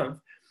our month,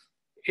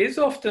 is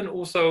often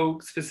also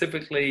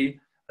specifically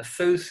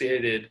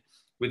associated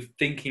with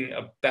thinking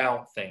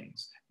about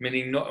things,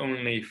 meaning not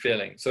only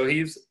feeling. So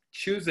he's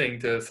choosing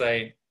to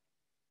say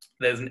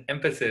there's an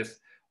emphasis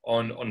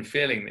on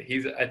feeling, that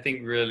he's, I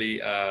think, really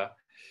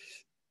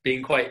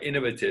being quite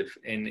innovative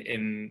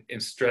in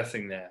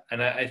stressing that.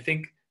 And I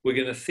think we're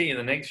going to see in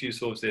the next few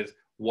sources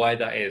why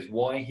that is,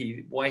 why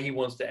he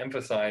wants to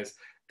emphasize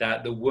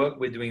that the work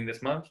we're doing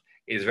this month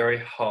is very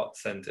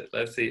heart-centered.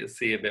 Let's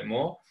see a bit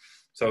more.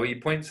 So he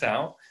points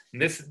out,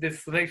 and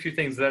the next few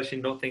things are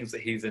actually not things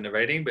that he's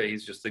innovating, but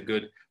he's just a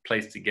good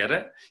place to get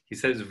it. He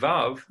says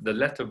Vav, the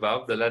letter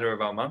Vav, the letter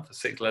of our month, the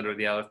 6th letter of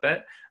the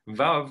alphabet,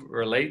 Vav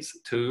relates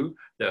to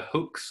the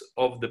hooks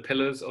of the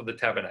pillars of the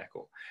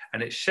tabernacle.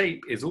 And its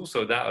shape is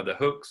also that of the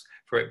hooks,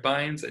 for it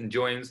binds and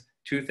joins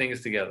two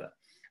things together.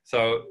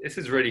 So this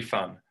is really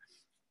fun.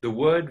 The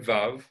word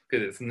Vav,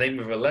 because it's the name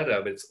of a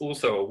letter, but it's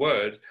also a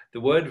word, the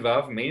word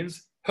Vav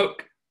means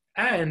hook.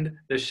 And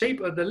the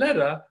shape of the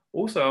letter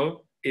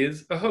also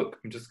is a hook.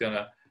 I'm just going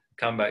to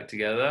come back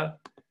together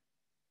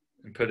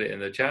and put it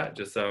in the chat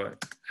just so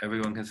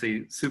everyone can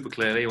see super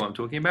clearly what I'm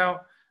talking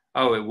about.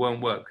 Oh, it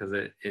won't work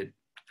because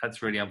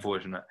that's really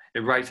unfortunate. It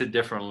writes it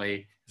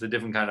differently. It's a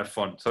different kind of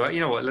font. So you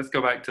know what? Let's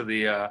go back to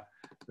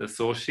the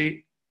source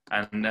sheet,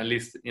 and at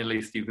least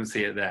you can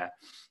see it there.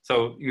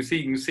 So you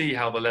can see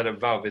how the letter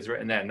Vav is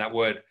written there, and that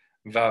word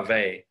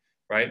Vave,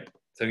 right?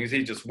 So you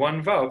see just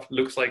one Vav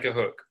looks like a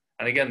hook.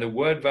 And again, the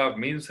word Vav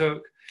means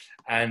hook,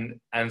 and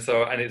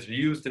it's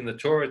used in the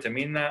Torah to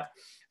mean that.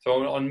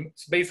 So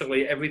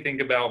basically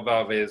everything about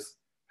Vav is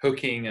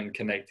hooking and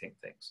connecting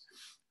things.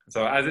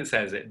 So as it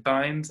says, it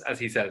binds, as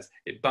he says,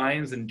 it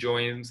binds and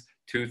joins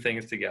two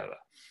things together.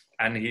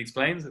 And he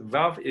explains,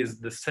 Vav is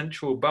the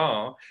central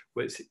bar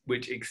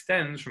which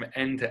extends from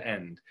end to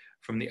end,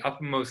 from the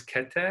uppermost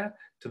keter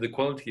to the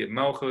quality of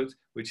Malchut,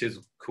 which is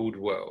called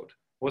world.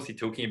 What's he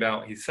talking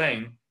about? He's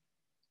saying,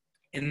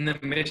 in the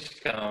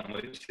Mishkan,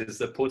 which is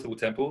the portable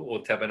temple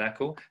or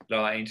tabernacle that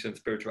our ancient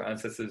spiritual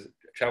ancestors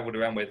traveled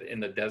around with in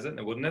the desert, in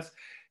the wilderness,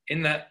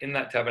 in that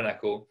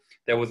tabernacle,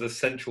 there was a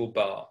central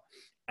bar.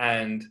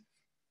 And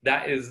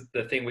that is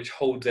the thing which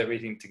holds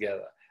everything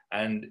together.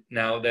 And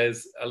now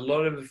there's a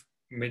lot of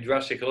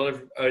midrashic, a lot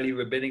of early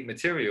rabbinic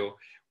material,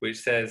 which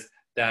says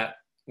that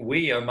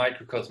we are a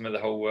microcosm of the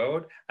whole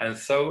world, and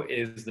so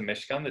is the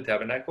Mishkan, the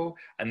tabernacle,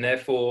 and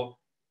therefore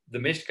the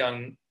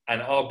Mishkan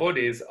and our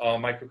bodies are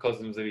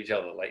microcosms of each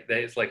other.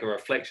 It's like a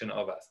reflection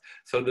of us.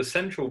 So the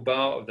central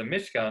bar of the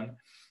Mishkan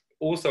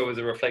also is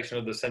a reflection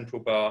of the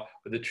central bar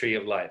of the tree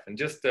of life. And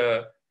just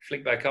to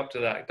flick back up to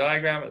that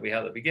diagram that we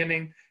had at the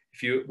beginning,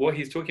 what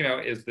he's talking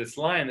about is this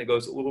line that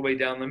goes all the way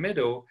down the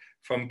middle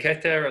from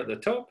Keter at the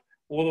top,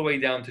 all the way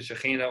down to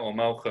Shekhinah or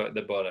Malchut at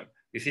the bottom.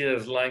 You see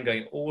there's a line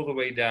going all the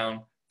way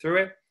down through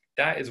it.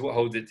 That is what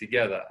holds it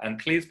together. And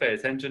please pay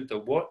attention to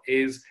what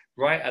is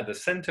right at the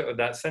center of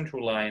that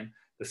central line.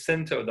 The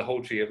center of the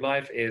whole tree of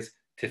life is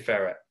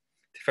Tiferet.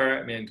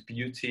 Tiferet means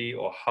beauty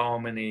or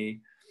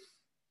harmony,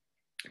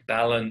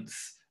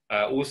 balance.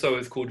 Also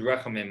is called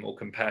Rachamim or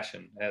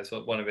compassion. That's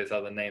one of its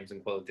other names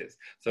and qualities.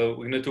 So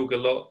we're going to talk a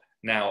lot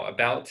now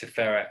about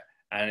Tiferet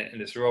and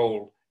its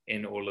role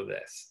in all of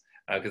this.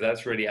 because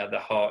that's really at the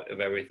heart of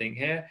everything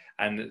here,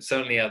 and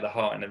certainly at the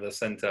heart and at the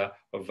center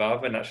of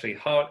Vav. And actually,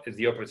 heart is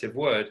the operative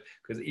word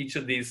because each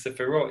of these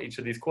sefirot, each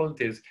of these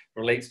qualities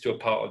relates to a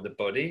part of the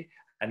body,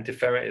 and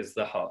Tiferet is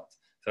the heart.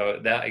 So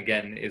that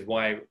again is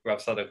why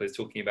Rav Sadok is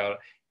talking about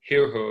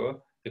hirhur,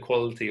 the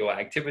quality or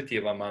activity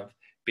of our month,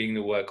 being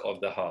the work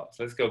of the heart.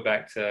 So let's go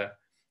back to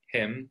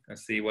him and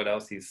see what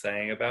else he's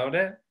saying about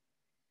it.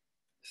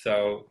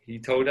 So he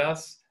told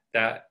us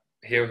that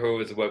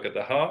hirhur is the work of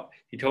the heart.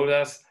 He told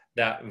us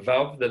that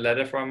Vav, the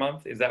letter for our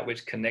month, is that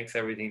which connects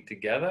everything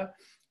together.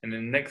 And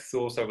in the next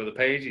source over the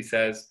page, he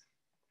says,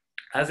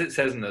 as it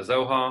says in the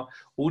Zohar,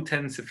 all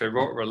 10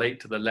 Sefirot relate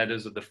to the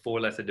letters of the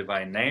 4-letter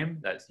divine name.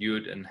 That's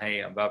Yud and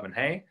Hey and Vav and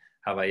Hey.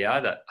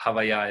 Havaya, that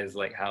Havaya is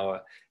like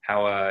how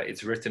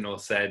it's written or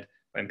said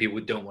when people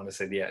don't want to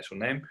say the actual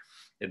name,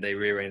 if they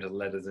rearrange the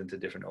letters into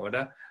different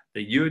order.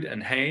 The Yud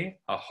and Hey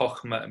are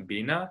Chochmah and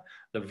Bina.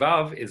 The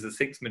Vav is the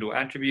 6 middle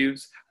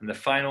attributes, and the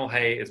final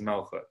Hey is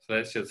Malchut. So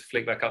let's just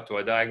flick back up to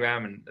our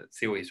diagram and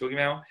see what he's talking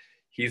about.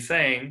 He's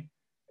saying,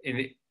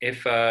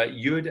 if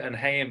Yud and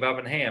Hey and Vav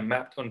and Hey are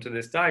mapped onto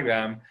this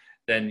diagram,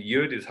 then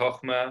Yud is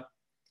Chochmah,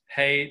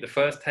 Hey, the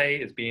first Hey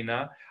is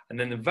Bina, and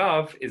then the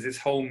Vav is this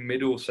whole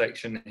middle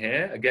section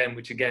here,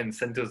 which again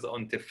centers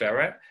on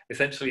Tiferet,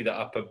 essentially the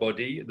upper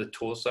body, the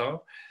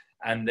torso,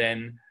 and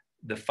then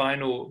the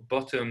final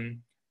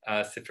bottom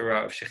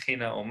Sefirah of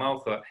Shekhinah or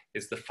Malchut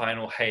is the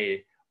final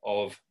Hey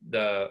of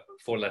the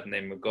 4-letter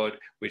name of God,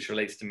 which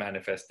relates to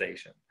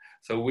manifestation.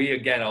 So we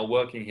again are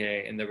working here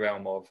in the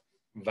realm of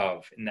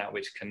Vav, in that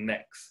which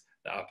connects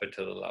the upper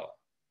to the lower.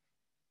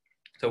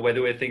 So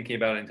whether we're thinking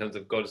about it in terms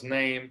of God's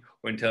name,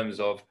 or in terms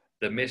of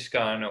the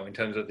Mishkan, or in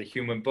terms of the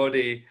human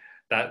body,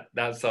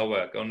 that's our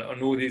work on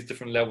all these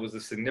different levels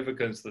of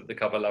significance that the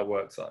Kabbalah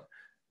works on.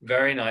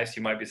 Very nice,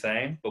 you might be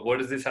saying, but what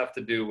does this have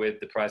to do with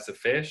the price of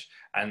fish,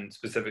 and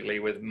specifically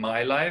with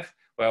my life?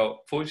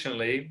 Well,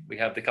 fortunately, we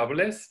have the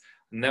Kabbalists,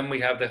 and then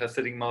we have the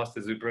Hasidic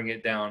masters who bring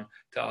it down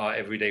to our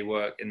everyday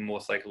work in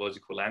more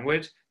psychological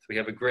language. So we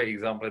have a great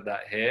example of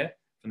that here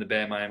from the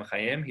Be'er Mayim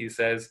Chaim. He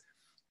says,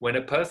 when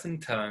a person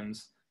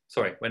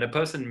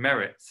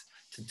merits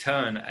to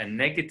turn a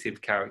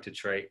negative character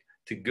trait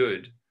to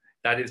good,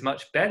 that is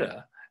much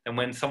better than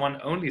when someone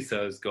only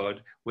serves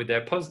God with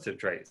their positive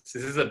traits.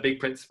 This is a big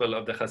principle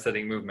of the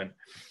Hasidic movement.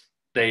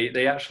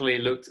 They actually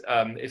looked,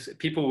 if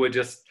people were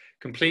just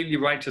completely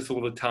righteous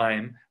all the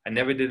time and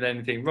never did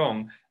anything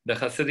wrong, the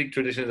Hasidic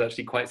tradition is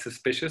actually quite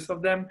suspicious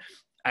of them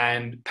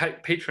and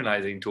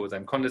patronizing towards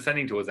them,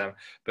 condescending towards them,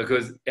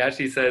 because it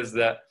actually says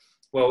that,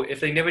 well, if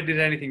they never did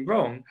anything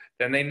wrong,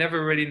 then they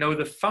never really know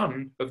the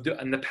fun of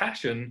and the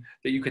passion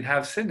that you can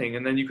have sinning,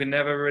 and then you can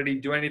never really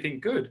do anything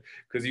good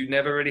because you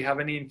never really have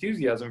any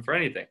enthusiasm for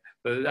anything.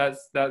 But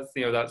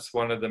that's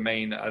one of the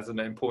main, as an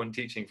important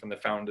teaching from the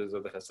founders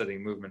of the Hasidic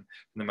movement,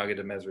 from the Maggid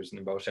HaMezritch and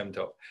the Baal Shem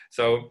Tov.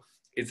 So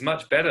it's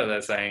much better,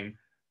 they're saying,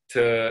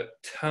 to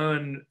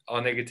turn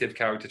our negative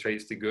character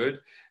traits to good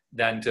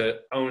than to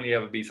only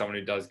ever be someone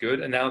who does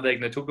good. And now they're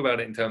going to talk about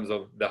it in terms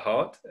of the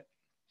heart.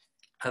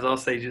 As our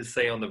sages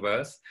say on the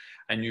verse,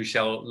 and you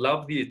shall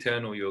love the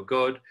eternal your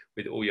God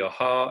with all your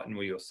heart and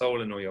with your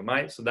soul and all your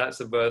might. So that's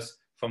a verse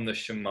from the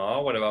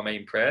Shema, one of our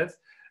main prayers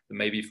that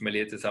may be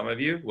familiar to some of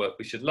you. Well,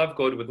 we should love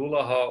God with all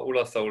our heart, all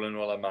our soul, and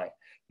all our might.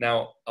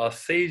 Now, our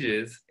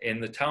sages in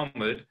the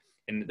Talmud,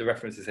 in the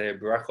references here,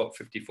 Barachot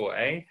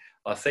 54a,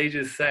 our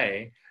sages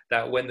say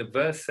that when the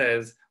verse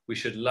says we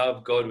should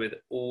love God with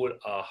all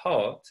our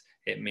heart,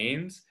 it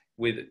means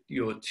with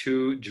your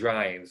two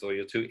drives or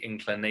your two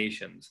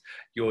inclinations,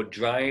 your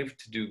drive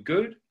to do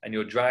good and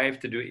your drive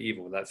to do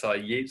evil. That's our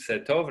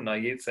Yetzer Tov and our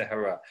Yetzer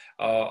Hara,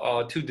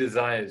 our two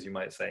desires, you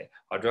might say.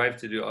 Our drive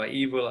to do our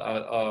evil,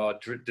 our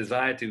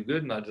desire to do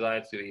good and our desire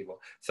to do evil.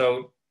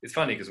 So it's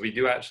funny because we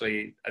do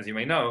actually, as you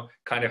may know,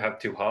 kind of have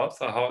two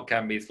hearts. Our heart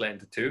can be split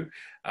into two.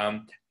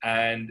 And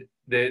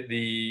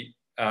the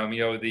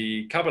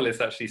Kabbalists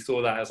actually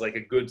saw that as like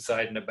a good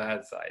side and a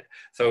bad side.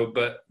 So,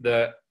 but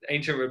the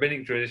ancient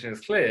rabbinic tradition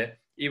is clear,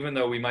 even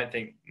though we might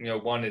think,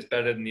 one is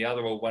better than the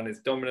other or one is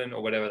dominant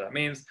or whatever that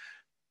means,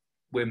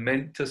 we're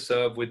meant to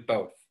serve with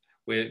both.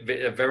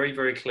 We're very,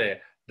 very clear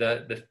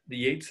that the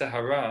Yetzer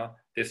Hara,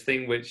 this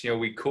thing which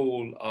we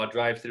call our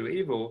drive to do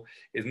evil,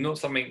 is not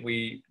something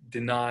we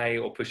deny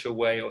or push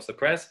away or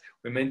suppress.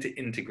 We're meant to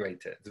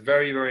integrate it. It's a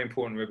very, very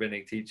important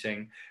rabbinic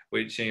teaching,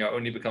 which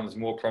only becomes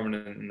more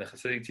prominent in the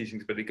Hasidic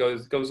teachings, but it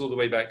goes all the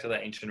way back to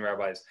the ancient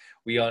rabbis.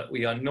 We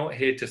are not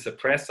here to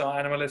suppress our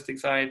animalistic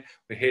side.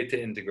 We're here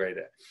to integrate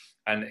it.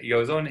 And it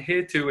goes on,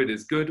 here too it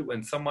is good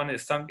when someone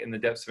is sunk in the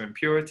depths of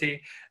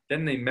impurity,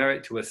 then they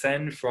merit to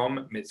ascend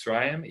from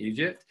Mitzrayim,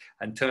 Egypt,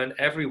 and turn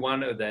every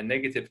one of their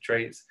negative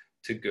traits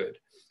to good.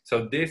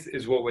 So this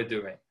is what we're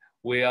doing.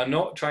 We are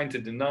not trying to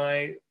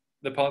deny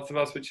the parts of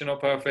us which are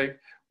not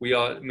perfect. We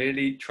are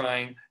merely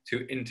trying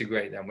to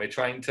integrate them. We're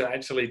trying to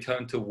actually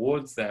turn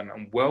towards them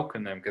and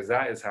welcome them, because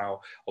that is how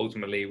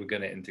ultimately we're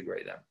going to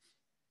integrate them.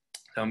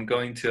 So I'm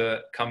going to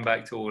come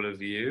back to all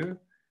of you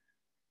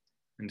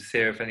and see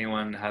if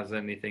anyone has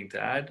anything to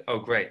add. Oh,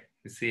 great.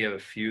 You see a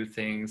few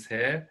things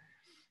here.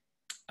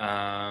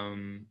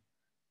 Quite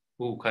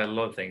a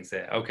lot of things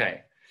there.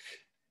 Okay.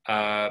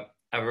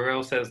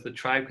 Averell says the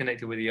tribe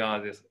connected with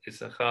Iyar is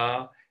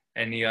Issachar.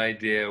 Any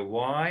idea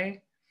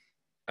why?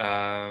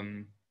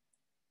 My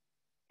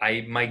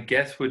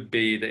guess would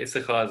be that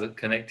Issachar is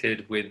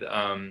connected with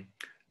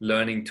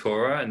learning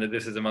Torah, and that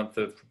this is a month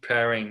of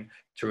preparing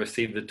to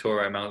receive the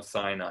Torah at Mount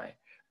Sinai,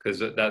 because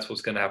that's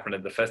what's going to happen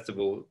at the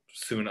festival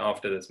soon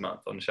after this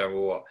month on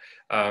Shavuot.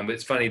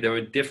 It's funny, there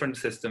are different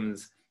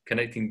systems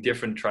connecting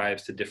different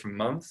tribes to different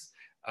months.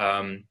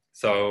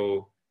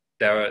 So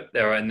there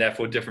are and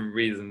therefore different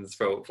reasons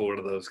for all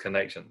of those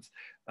connections.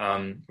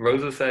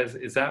 Rosa says,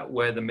 is that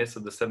where the myth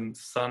of the seventh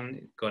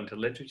son got into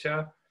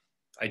literature?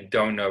 I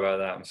don't know about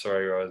that. I'm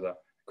sorry, Rosa.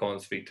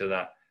 Can't speak to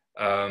that.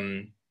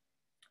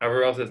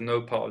 Everywhere says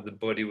no part of the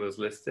body was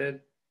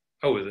listed.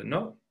 Oh, is it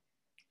not?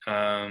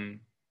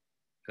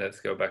 Let's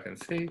go back and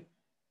see.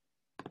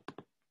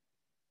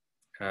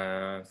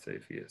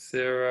 Sophia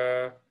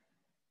Sarah.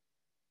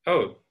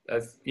 Oh,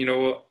 that's, you know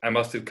what? I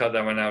must have cut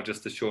that one out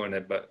just to shorten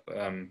it, but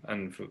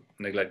and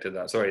neglected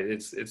that. Sorry,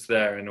 it's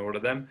there in all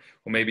of them.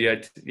 Or maybe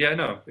I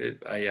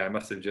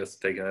must have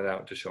just taken it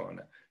out to shorten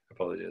it.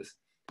 Apologies.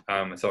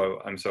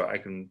 So I'm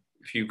sorry.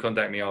 If you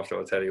contact me after,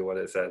 I'll tell you what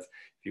it says.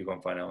 If you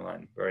can't find it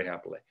online, very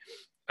happily.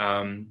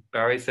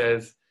 Barry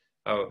says,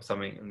 oh,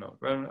 something not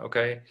wrong.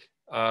 Okay.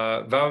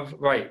 Vav,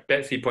 right.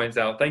 Betsy points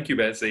out. Thank you,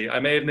 Betsy.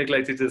 I may have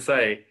neglected to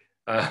say,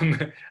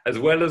 as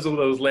well as all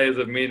those layers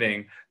of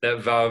meaning, that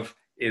Vav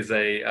is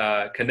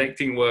a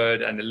connecting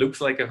word, and it looks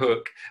like a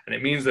hook, and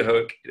it means a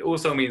hook. It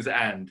also means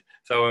and.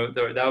 So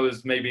that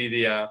was maybe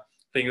the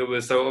thing that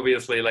was so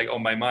obviously like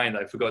on my mind,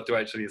 I forgot to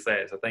actually say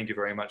it. So thank you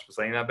very much for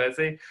saying that,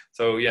 Betsy.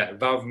 So yeah,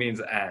 Vav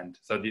means and.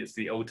 So it's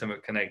the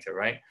ultimate connector,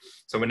 right?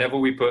 So whenever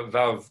we put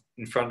Vav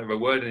in front of a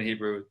word in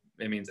Hebrew,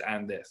 it means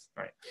and this,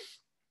 right?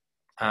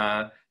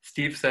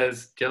 Steve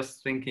says,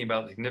 just thinking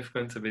about the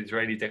significance of the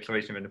Israeli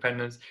Declaration of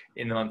Independence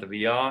in the month of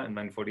Iyar in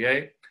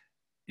 1948.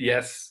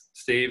 Yes,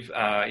 Steve,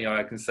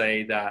 I can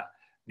say that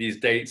these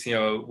dates,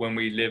 when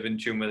we live in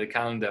tune with the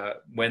calendar,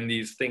 when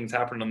these things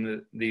happen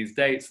on these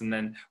dates and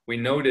then we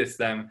notice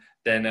them,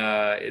 then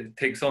it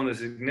takes on the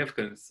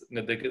significance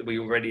that we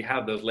already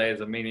have those layers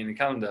of meaning in the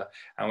calendar.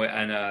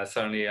 And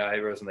certainly I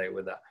resonate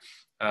with that.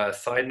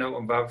 Side note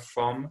on Vav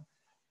from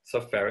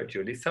Soferet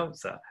Julie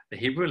Seltzer. The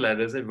Hebrew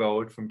letters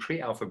evolved from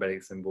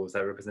pre-alphabetic symbols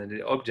that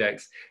represented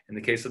objects. In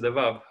the case of the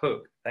Vav,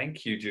 hook.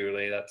 Thank you,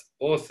 Julie. That's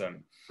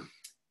awesome.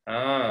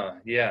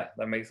 Yeah,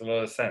 that makes a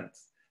lot of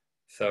sense.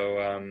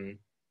 So,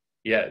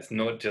 it's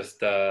not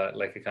just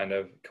like a kind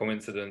of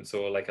coincidence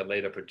or like a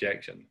later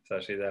projection. It's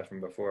actually there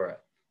from before it.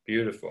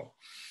 Beautiful.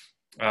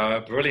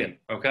 Brilliant.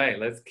 Okay,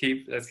 let's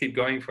keep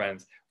going,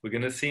 friends. We're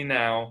going to see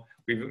now.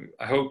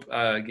 I hope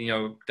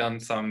done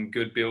some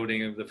good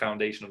building of the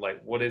foundation of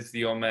like what is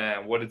the Omer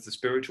and what is the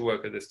spiritual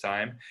work at this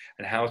time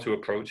and how to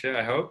approach it.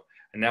 I hope.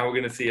 And now we're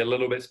going to see a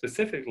little bit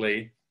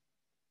specifically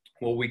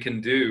what we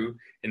can do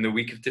in the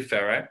week of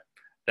Tiferet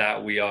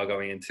that we are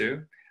going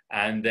into,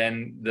 and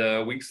then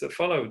the weeks that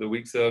follow, the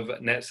weeks of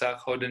Netzach,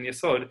 Hod, and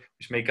Yesod,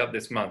 which make up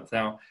this month.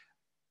 Now,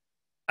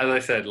 as I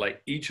said,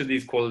 like each of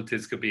these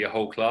qualities could be a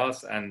whole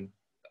class, and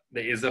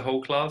there is a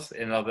whole class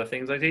in other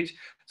things I teach.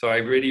 So I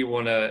really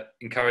want to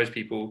encourage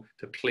people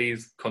to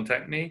please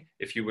contact me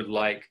if you would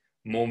like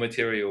more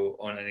material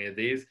on any of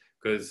these,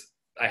 because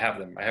I have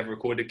them. I have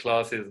recorded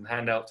classes and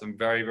handouts I'm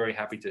very, very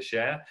happy to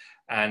share.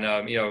 And,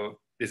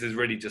 this is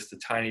really just a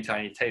tiny,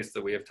 tiny taste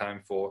that we have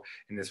time for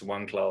in this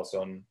one class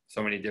on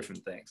so many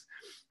different things.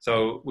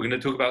 So we're going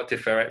to talk about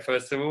Tiferet,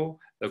 first of all,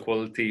 the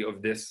quality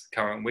of this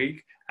current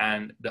week,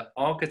 and the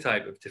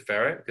archetype of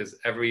Tiferet, because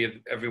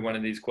every one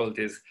of these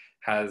qualities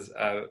has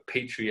a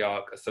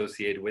patriarch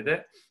associated with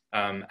it.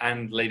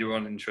 And later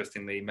on,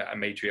 interestingly, a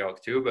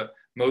matriarch too, but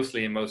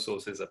mostly in most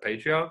sources, a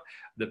patriarch.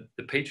 The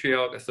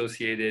patriarch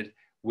associated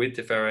with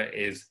Tiferet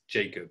is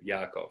Jacob,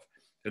 Yaakov.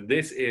 So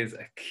this is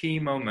a key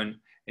moment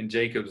in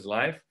Jacob's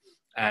life,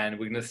 and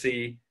we're going to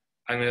see,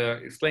 I'm going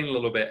to explain a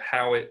little bit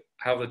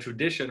how the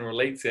tradition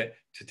relates it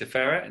to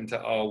Tiferet and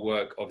to our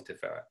work of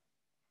Tiferet.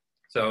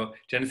 So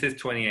Genesis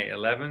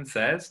 28:11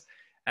 says,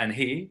 and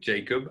he,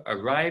 Jacob,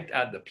 arrived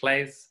at the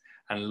place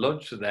and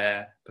lodged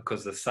there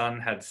because the sun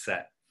had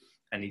set.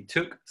 And he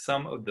took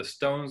some of the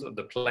stones of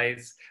the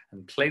place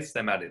and placed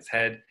them at its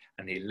head,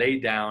 and he lay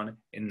down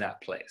in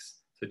that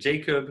place. So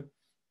Jacob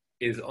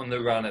is on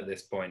the run at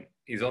this point.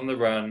 He's on the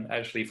run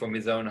actually from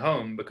his own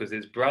home because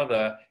his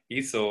brother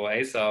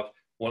Esau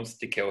wants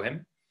to kill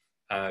him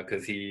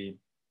because Jacob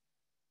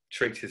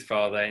tricked his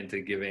father into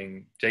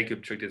giving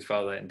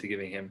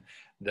him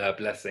the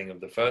blessing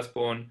of the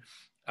firstborn,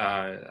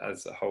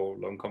 as a whole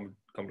long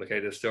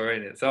complicated story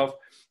in itself.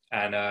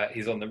 And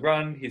he's on the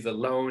run, he's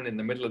alone in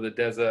the middle of the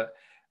desert,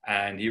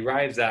 and he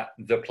arrives at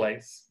the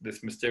place,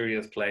 this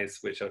mysterious place,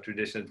 which our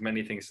tradition has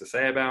many things to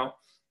say about.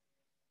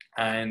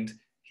 And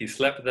he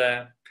slept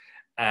there,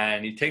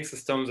 and he takes the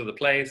stones of the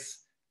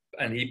place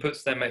and he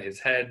puts them at his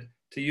head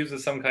to use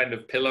as some kind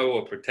of pillow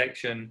or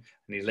protection,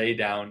 and he lay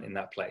down in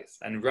that place.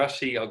 And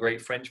Rashi, our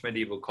great French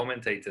medieval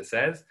commentator,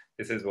 says,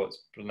 this is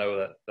what's below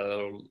that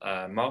little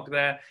mark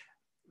there,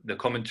 the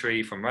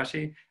commentary from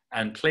Rashi,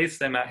 and placed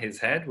them at his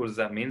head. What does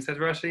that mean, says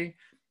Rashi?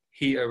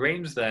 He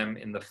arranged them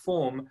in the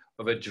form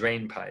of a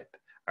drain pipe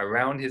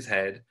around his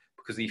head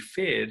because he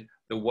feared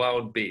the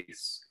wild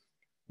beasts.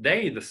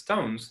 They, the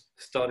stones,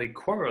 started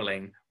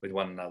quarreling with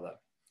one another.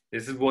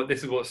 This is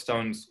what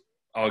stones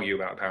argue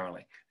about,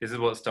 apparently. This is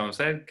what Stone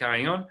said,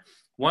 carrying on.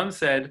 One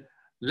said,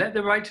 let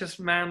the righteous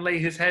man lay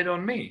his head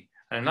on me.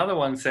 And another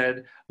one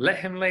said, let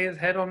him lay his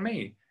head on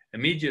me.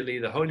 Immediately,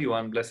 the Holy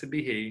One, blessed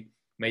be he,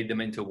 made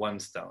them into one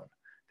stone.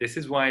 This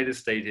is why it is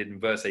stated in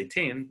verse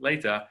 18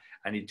 later,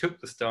 and he took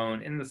the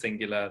stone in the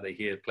singular that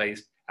he had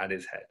placed at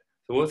his head.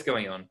 So what's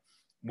going on?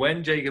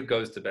 When Jacob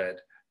goes to bed,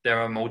 there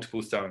are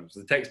multiple stones.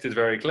 The text is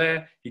very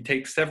clear. He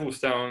takes several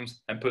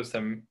stones and puts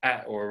them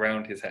at or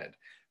around his head.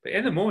 But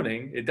in the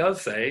morning, it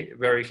does say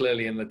very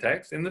clearly in the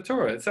text, in the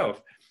Torah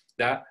itself,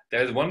 that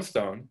there's one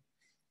stone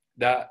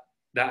that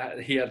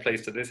he had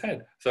placed at his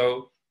head.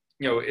 So,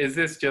 is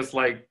this just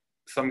like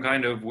some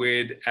kind of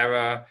weird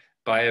error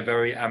by a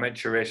very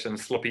amateurish and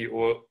sloppy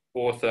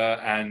author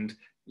and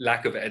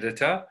lack of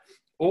editor?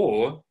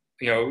 Or,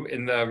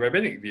 in the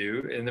rabbinic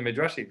view, in the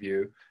midrashic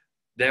view,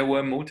 there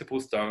were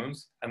multiple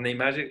stones and they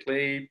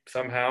magically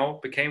somehow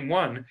became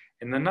one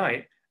in the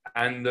night.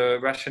 And the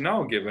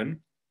rationale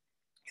given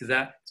is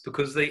that it's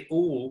because they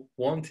all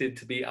wanted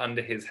to be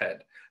under his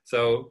head.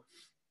 So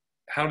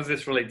how does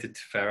this relate to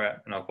Tiferet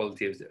and our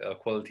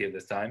quality of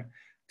this time?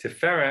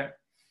 Tiferet,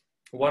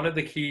 one of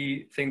the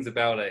key things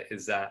about it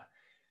is that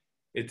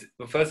it's,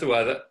 first of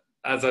all,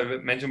 as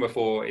I've mentioned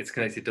before, it's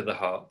connected to the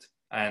heart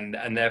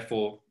and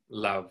therefore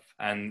love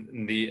and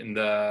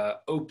the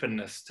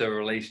openness to a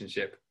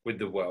relationship with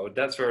the world.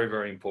 That's very,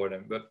 very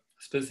important. But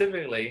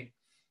specifically,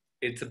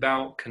 it's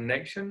about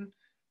connection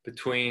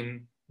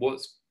between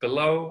what's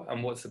below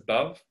and what's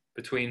above,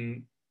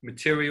 between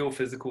material,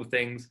 physical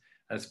things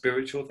and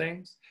spiritual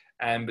things,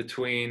 and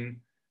between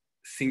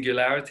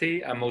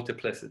singularity and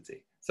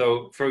multiplicity.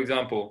 So, for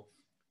example,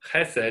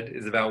 Chesed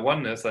is about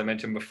oneness, I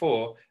mentioned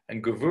before,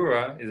 and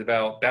Gevura is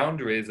about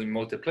boundaries and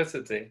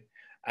multiplicity.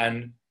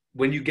 And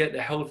when you get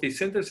the healthy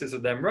synthesis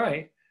of them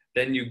right,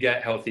 then you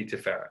get healthy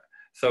Tiferet.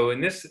 So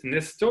in this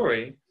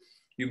story,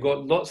 you've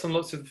got lots and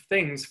lots of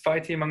things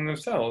fighting among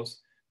themselves.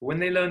 When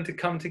they learn to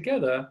come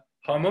together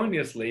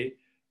harmoniously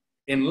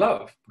in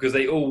love, because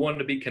they all want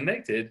to be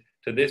connected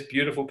to this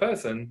beautiful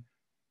person,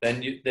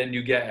 then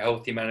you get a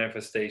healthy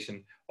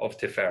manifestation of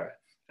Tiferet.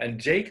 And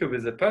Jacob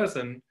is a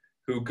person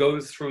who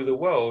goes through the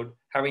world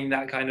having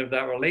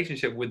that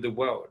relationship with the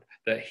world,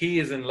 that he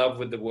is in love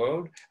with the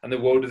world and the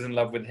world is in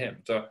love with him.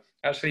 So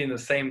actually in the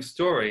same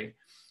story,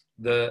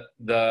 the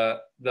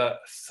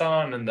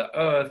sun and the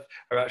earth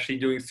are actually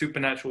doing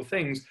supernatural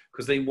things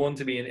because they want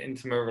to be in an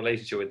intimate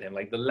relationship with him.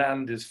 Like the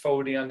land is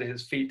folding under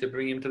his feet to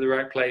bring him to the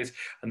right place,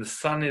 and the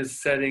sun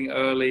is setting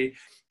early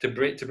to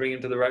bring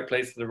him to the right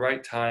place at the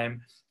right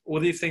time. All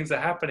these things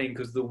are happening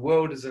because the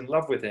world is in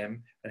love with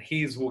him and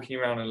he's walking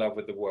around in love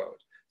with the world.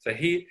 So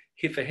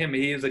for him,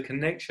 he is a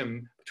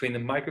connection between the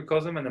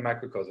microcosm and the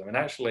macrocosm. And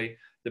actually,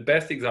 the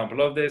best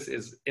example of this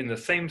is in the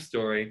same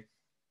story,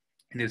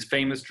 in his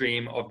famous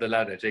dream of the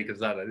ladder,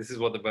 Jacob's ladder. This is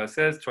what the verse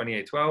says,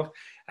 28:12.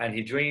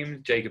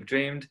 And Jacob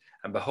dreamed,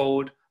 and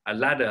behold, a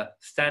ladder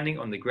standing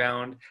on the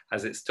ground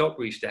as its top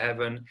reached to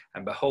heaven,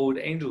 and behold,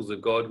 angels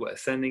of God were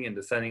ascending and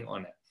descending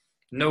on it.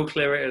 No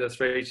clearer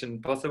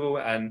illustration possible,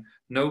 and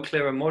no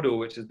clearer model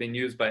which has been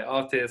used by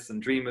artists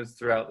and dreamers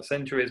throughout the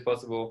centuries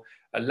possible.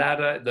 A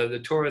ladder, the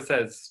Torah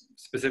says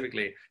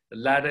specifically, the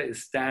ladder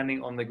is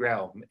standing on the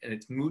ground, and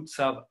it's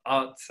mutzav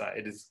artza.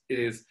 It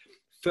is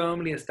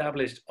firmly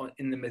established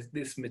in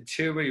this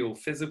material,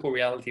 physical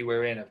reality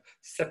we're in, of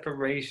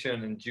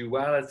separation and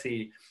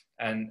duality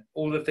and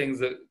all the things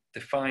that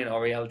define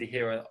our reality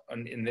here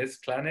in this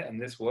planet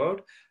and this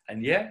world.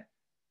 And yet,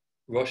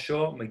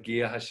 Rosho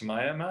Magia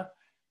Hashmayama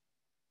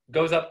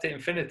goes up to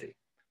infinity,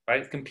 right?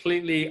 It's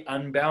completely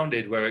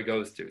unbounded where it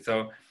goes to.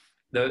 So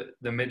the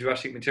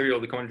midrashic material,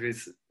 the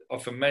commentaries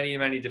offer many,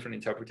 many different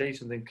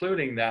interpretations,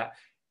 including that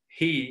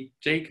he,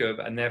 Jacob,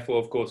 and therefore,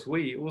 of course,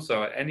 we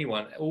also,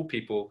 anyone, all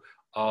people,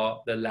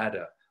 are the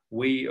ladder.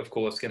 We, of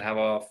course, can have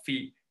our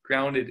feet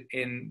grounded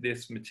in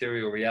this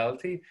material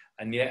reality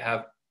and yet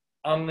have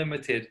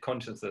unlimited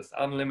consciousness,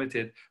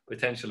 unlimited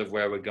potential of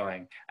where we're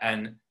going.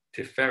 And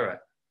Tiferet,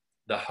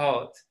 the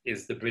heart,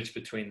 is the bridge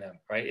between them,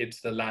 right? It's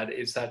the ladder.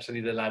 It's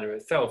actually the ladder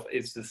itself.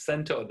 It's the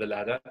center of the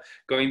ladder.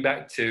 Going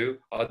back to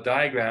our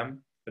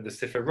diagram of the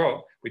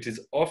Sephirot, which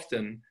is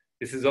often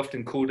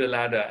called a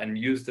ladder and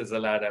used as a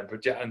ladder,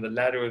 and the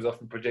ladder is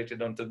often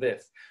projected onto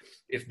this.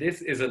 If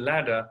this is a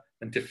ladder,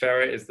 then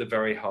Tiferet is the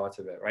very heart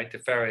of it, right?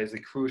 Tiferet is a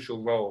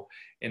crucial role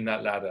in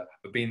that ladder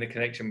of being the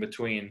connection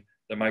between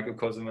the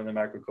microcosm and the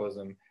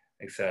macrocosm,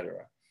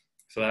 etc.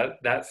 So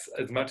that's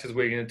as much as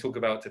we're going to talk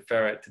about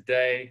Tiferet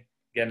today.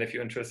 Again, if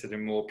you're interested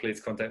in more, please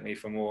contact me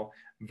for more.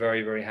 I'm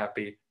very, very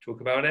happy to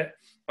talk about it.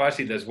 Oh,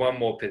 actually, there's one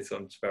more piece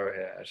on Tiferet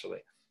here, actually.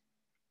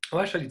 Oh,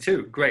 actually,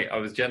 two. Great. I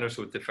was generous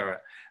with Tiferet.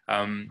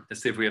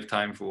 Let's see if we have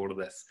time for all of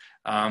this.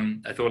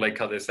 I thought I'd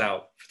cut this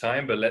out for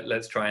time, but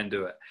let's try and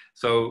do it.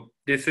 So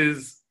this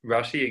is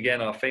Rashi,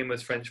 again, our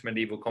famous French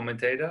medieval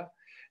commentator.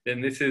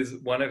 Then this is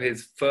one of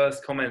his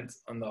first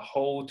comments on the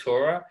whole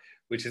Torah,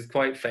 which is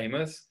quite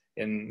famous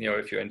in,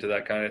 if you're into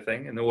that kind of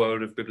thing, in the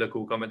world of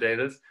biblical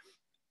commentators.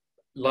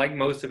 Like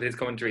most of his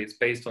commentary, it's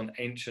based on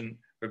ancient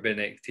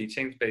rabbinic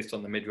teachings, based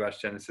on the Midrash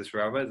Genesis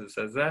Rabbah, as it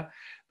says there,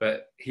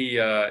 but he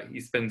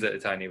spins it a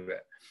tiny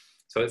bit.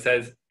 So it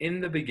says,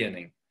 in the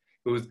beginning,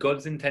 it was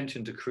God's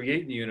intention to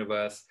create the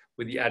universe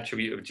with the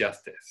attribute of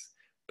justice,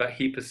 but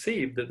he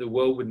perceived that the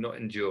world would not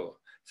endure.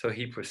 So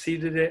he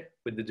preceded it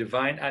with the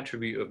divine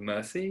attribute of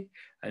mercy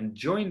and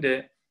joined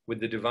it with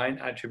the divine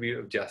attribute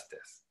of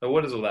justice. Now,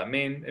 what does all that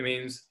mean? It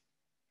means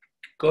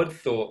God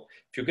thought,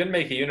 if you're going to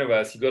make a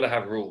universe, you've got to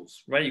have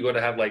rules, right? You've got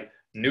to have like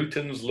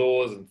Newton's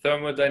laws and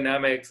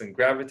thermodynamics and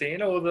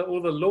gravity, all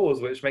the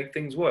laws which make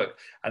things work.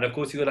 And of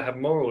course, you've got to have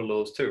moral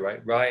laws too,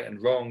 right? Right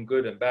and wrong,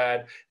 good and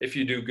bad. If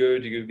you do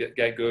good, you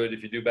get good.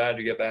 If you do bad,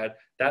 you get bad.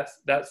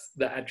 That's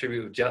the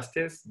attribute of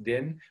justice,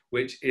 din,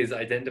 which is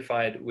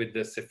identified with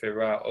the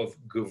Sephirah of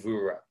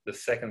Gevurah, the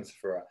second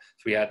Sephirah.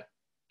 So we had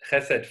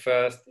Chesed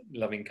first,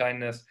 loving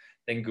kindness,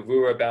 then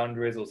Gevurah,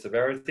 boundaries or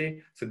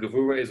severity. So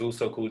Gevurah is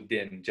also called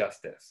din,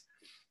 justice.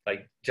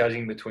 Like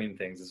judging between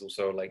things is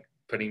also like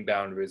putting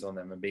boundaries on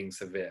them and being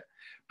severe.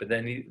 But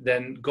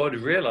then God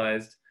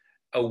realized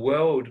a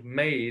world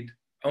made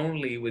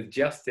only with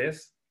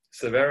justice,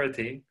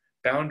 severity,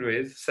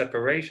 boundaries,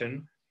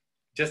 separation,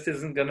 just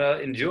isn't going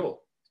to endure.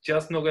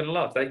 Just not going to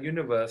last. That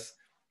universe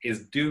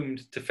is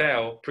doomed to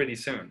fail pretty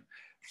soon.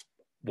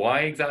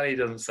 Why exactly, he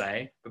doesn't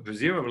say, but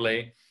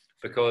presumably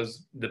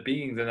because the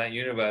beings in that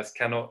universe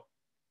cannot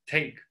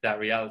take that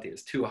reality.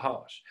 It's too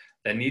harsh.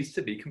 There needs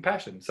to be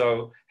compassion.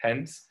 So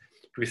hence,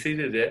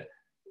 preceded it,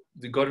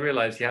 God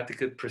realized he had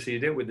to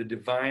precede it with the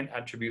divine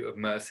attribute of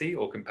mercy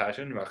or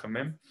compassion,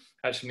 rachamim.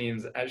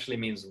 Actually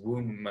means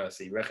womb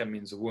mercy. Rechem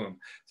means womb.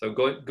 So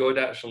God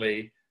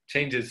actually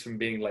changes from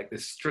being like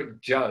this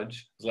strict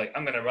judge, like,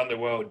 I'm going to run the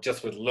world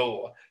just with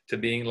law, to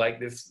being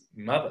like this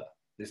mother,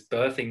 this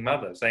birthing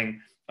mother,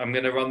 saying, I'm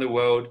going to run the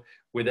world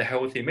with a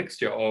healthy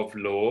mixture of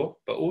law,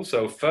 but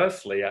also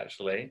firstly,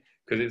 actually,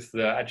 because it's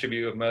the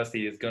attribute of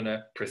mercy is going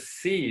to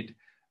precede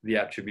the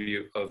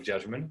attribute of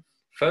judgment.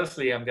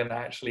 Firstly, I'm going to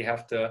actually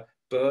have to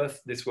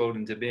birth this world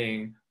into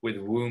being with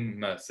womb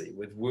mercy,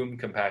 with womb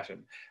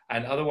compassion.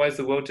 And otherwise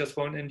the world just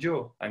won't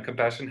endure, and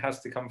compassion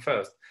has to come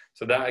first.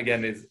 So that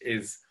again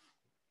is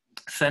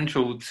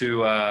central to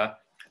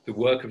the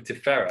work of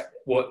Tiferet.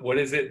 What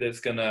is it that's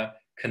going to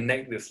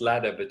connect this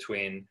ladder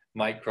between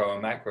micro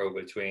and macro,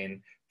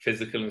 between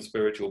physical and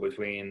spiritual,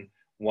 between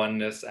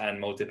oneness and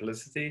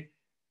multiplicity?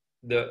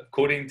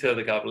 According to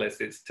the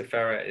Kabbalists,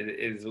 Tiferet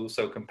is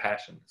also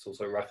compassion. It's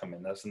also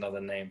rachamim. That's another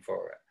name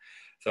for it.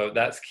 So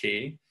that's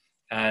key.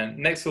 And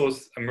next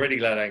source, I'm really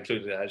glad I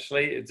included it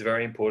actually. It's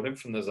very important,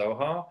 from the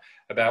Zohar,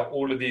 about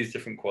all of these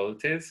different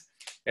qualities.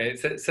 And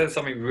it says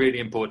something really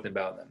important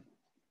about them.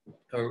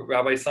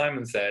 Rabbi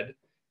Simon said,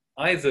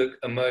 Isaac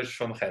emerged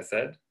from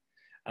Chesed,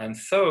 and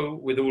so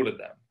with all of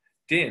them.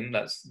 Din,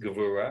 that's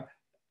Gevurah,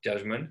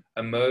 judgment,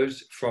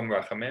 emerged from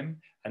Rachamim,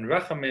 and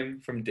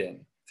Rachamim from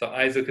Din. So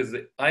Isaac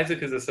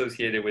is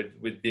associated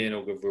with Din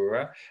or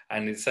Gevurah,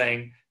 and is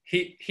saying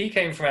he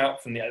came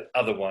out from the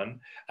other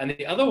one, and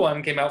the other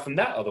one came out from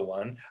that other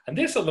one, and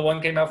this other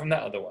one came out from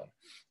that other one.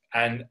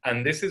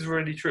 And this is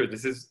really true.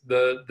 This is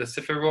the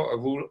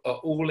Sephirot are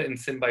all in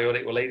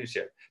symbiotic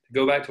relationship. To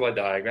go back to our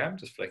diagram,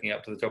 just flicking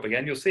up to the top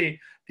again, you'll see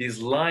these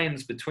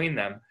lines between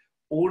them.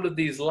 All of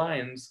these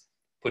lines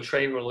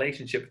portray a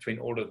relationship between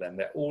all of them.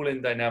 They're all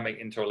in dynamic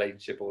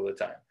interrelationship all the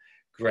time.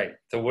 Great.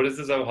 So what does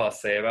the Zohar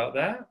say about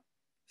that?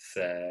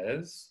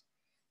 Says,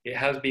 it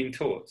has been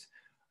taught.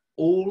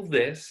 All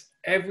this,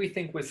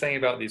 everything we're saying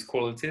about these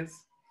qualities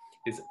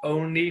is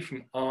only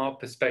from our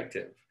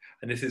perspective.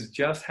 And this is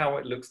just how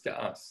it looks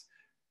to us.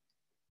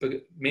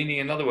 But meaning,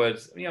 in other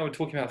words, we're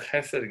talking about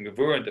Chesed and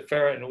Gevurah and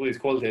Tiferet and all these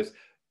qualities.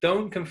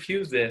 Don't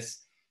confuse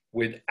this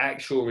with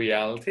actual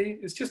reality.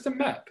 It's just a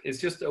map.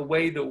 It's just a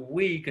way that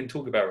we can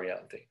talk about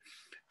reality.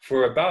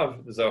 For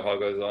above, the Zohar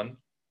goes on,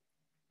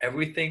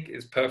 everything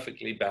is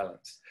perfectly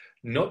balanced,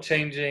 not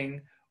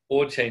changing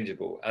or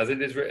changeable. As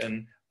it is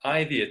written,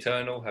 I, the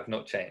eternal, have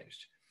not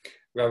changed.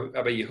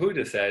 Rabbi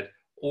Yehuda said,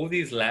 all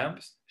these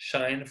lamps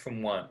shine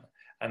from one,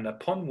 and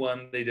upon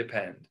one they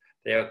depend.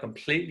 They are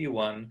completely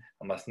one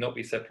and must not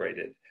be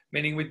separated.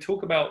 Meaning we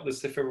talk about the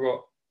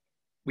Sephirot,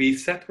 we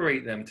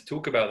separate them to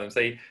talk about them,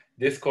 say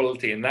this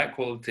quality and that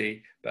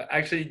quality, but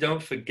actually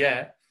don't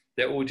forget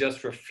they're all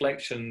just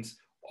reflections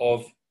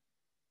of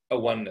a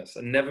oneness,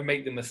 and never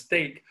make the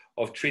mistake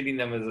of treating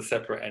them as a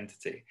separate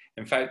entity.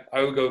 In fact,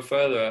 I would go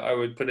further. I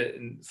would put it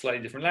in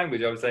slightly different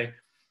language. I would say,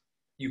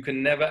 you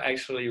can never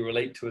actually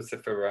relate to a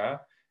Sephirah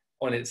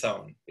on its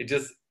own.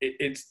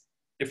 It's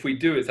if we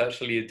do, it's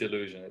actually a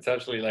delusion. It's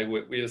actually like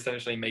we're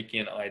essentially making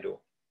an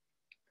idol.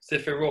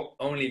 Sephirot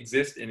only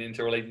exist in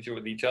interrelationship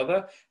with each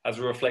other as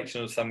a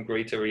reflection of some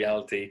greater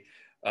reality.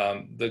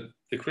 The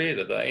the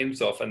Creator, the Ein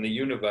Sof, and the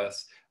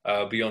universe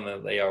beyond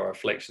that they are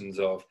reflections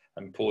of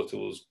and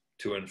portals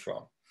to and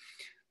from.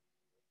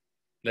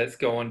 Let's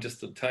go on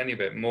just a tiny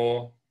bit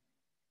more.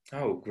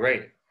 Oh,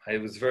 great. I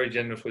was very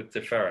generous with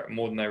Tiferet,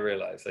 more than I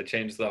realized. I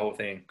changed the whole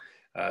thing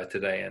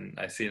today, and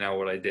I see now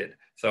what I did.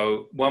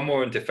 So one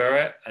more on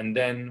Tiferet, and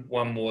then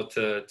one more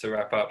to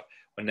wrap up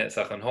on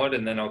Netzach and Hod,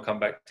 and then I'll come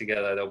back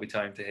together. There'll be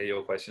time to hear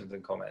your questions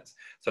and comments.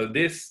 So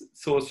this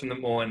source from the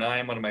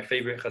Moranayim, one of my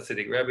favorite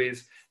Hasidic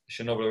Rebbes,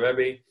 Chernobyl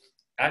Rebbe,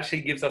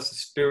 actually gives us a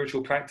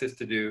spiritual practice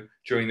to do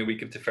during the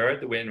week of Tiferet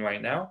that we're in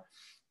right now.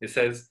 It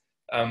says,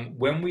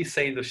 when we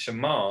say the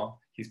Shema,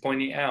 he's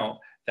pointing out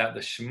that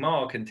the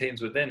Shema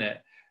contains within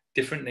it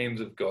different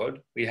names of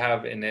God. We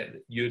have in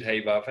it Yud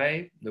Hey Vav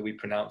Hey, that we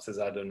pronounce as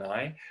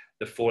Adonai,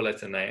 the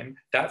four-letter name.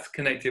 That's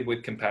connected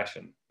with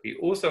compassion. We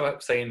also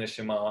say in the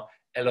Shema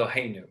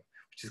Eloheinu,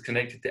 which is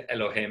connected to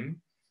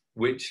Elohim,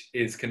 which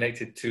is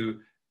connected to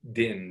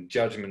Din,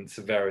 judgment,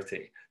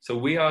 severity. So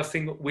we are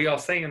saying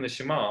in the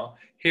Shema,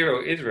 Hear,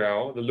 O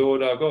Israel, the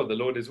Lord our God, the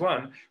Lord is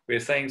one. We are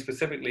saying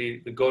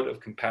specifically the God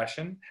of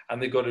compassion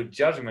and the God of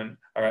judgment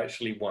are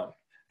actually one. And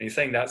he's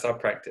saying that's our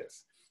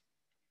practice.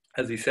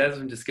 As he says,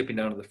 I'm just skipping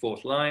down to the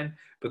fourth line,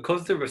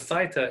 because the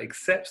reciter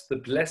accepts the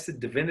blessed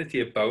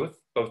divinity of both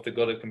the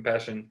God of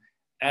compassion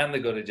and the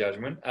God of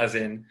judgment, as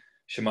in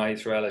Shema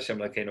Yisrael Hashem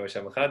Elokeinu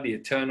Hashem Echad, the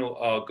eternal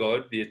our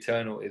God, the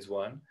eternal is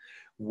one.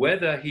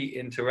 Whether he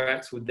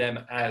interacts with them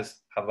as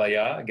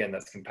Havaya, again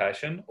that's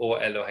compassion, or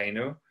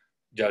Eloheinu,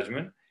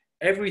 judgment,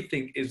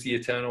 everything is the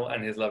eternal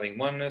and his loving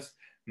oneness.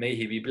 May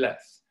he be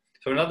blessed.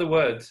 So in other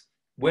words,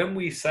 when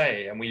we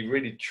say, and we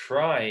really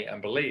try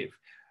and believe,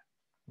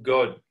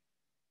 God,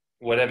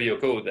 whatever you're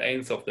called, the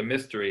Ein Sof, the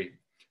mystery,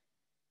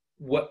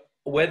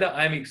 whether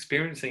I'm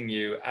experiencing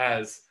you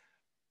as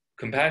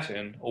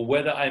compassion or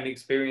whether I'm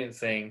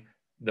experiencing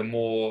the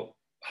more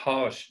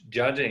harsh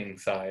judging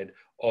side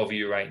of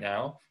you right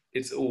now,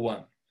 it's all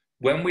one.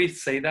 When we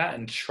say that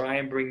and try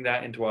and bring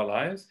that into our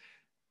lives,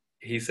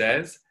 he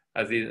says,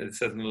 as it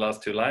says in the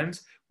last two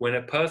lines, when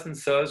a person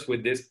serves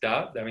with this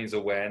doubt, that means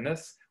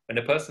awareness. When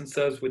a person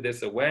serves with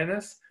this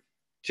awareness,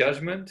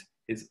 judgment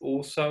is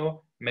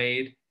also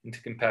made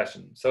into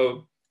compassion.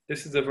 So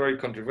this is a very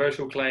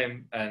controversial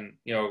claim, and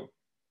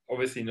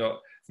obviously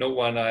not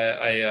one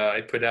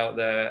I put out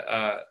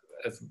there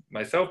as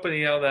myself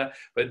putting out there,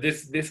 but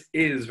this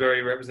is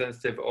very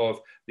representative of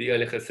the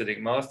early Hasidic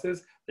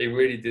masters. They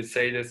really did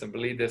say this and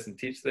believe this and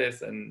teach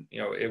this, and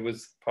it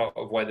was part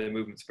of why the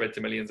movement spread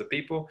to millions of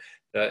people,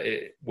 that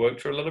it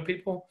worked for a lot of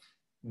people.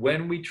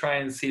 When we try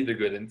and see the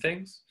good in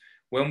things,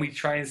 when we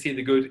try and see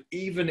the good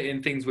even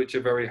in things which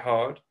are very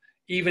hard,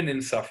 even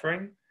in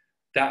suffering,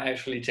 that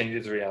actually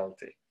changes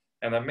reality.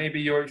 And that may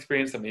be your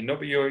experience, that may not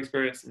be your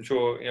experience. I'm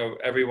sure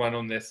everyone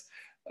on this,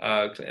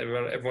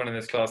 everyone in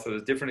this class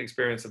has a different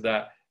experience of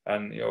that.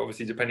 And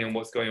obviously, depending on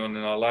what's going on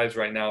in our lives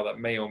right now, that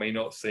may or may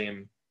not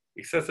seem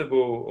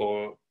accessible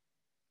or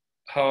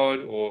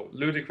hard or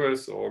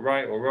ludicrous or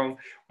right or wrong,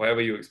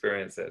 however you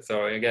experience it.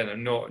 So again,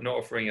 I'm not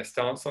offering a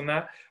stance on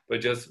that,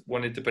 but just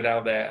wanted to put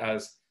out there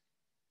as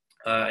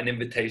an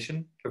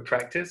invitation for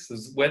practice.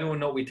 As whether or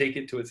not we take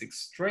it to its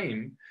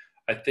extreme,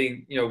 I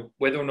think,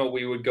 whether or not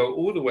we would go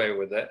all the way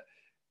with it,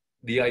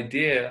 the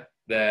idea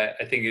there,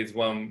 I think, is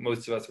one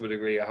most of us would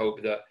agree, I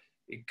hope, that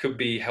it could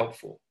be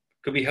helpful.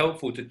 It could be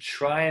helpful to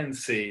try and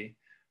see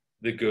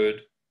the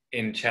good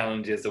in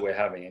challenges that we're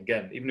having.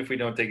 Again, even if we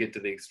don't take it to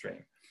the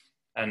extreme.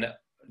 And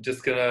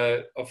just going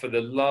to offer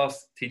the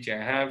last teaching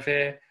I have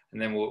here,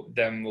 and then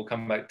we'll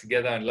come back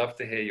together. I'd love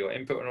to hear your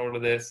input on all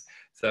of this.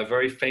 So a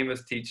very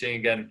famous teaching,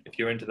 again, if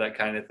you're into that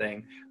kind of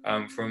thing,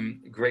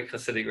 from great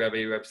Hasidic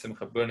Rabbi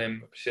Simcha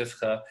Bunim,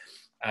 Shishcha.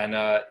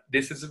 And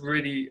this is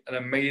really an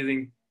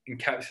amazing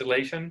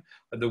encapsulation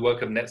of the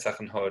work of Netzach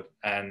and Hod.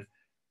 And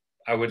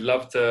I would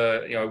love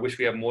to, I wish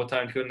we had more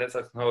time to go on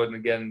Netzach and Hod. And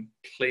again,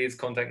 please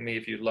contact me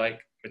if you'd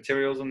like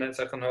materials on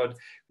Netzach and Hod,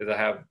 because I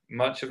have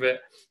much of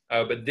it.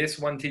 But this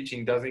one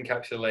teaching does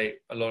encapsulate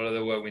a lot of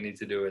the work we need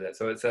to do with it.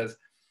 So it says,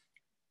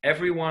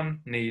 everyone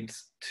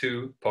needs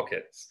two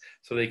pockets,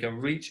 so they can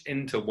reach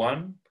into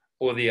one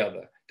or the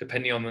other,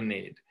 depending on the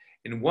need.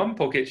 In one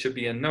pocket should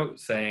be a note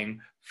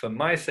saying, for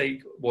my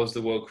sake was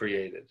the world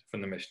created,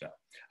 from the Mishnah.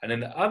 And in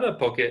the other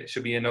pocket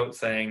should be a note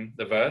saying,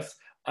 the verse,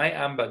 I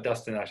am but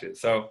dust and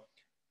ashes. So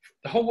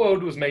the whole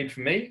world was made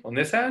for me on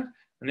this hand.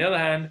 On the other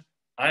hand,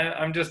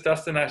 I'm just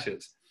dust and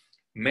ashes.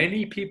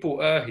 Many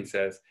people err, he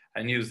says,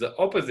 and use the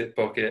opposite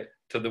pocket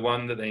to the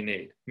one that they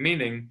need.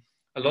 Meaning,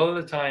 a lot of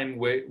the time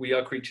we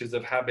are creatures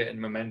of habit and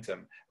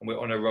momentum, and we're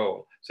on a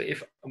roll. So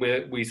if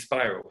we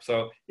spiral.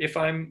 So if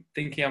I'm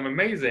thinking I'm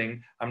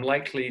amazing, I'm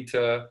likely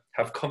to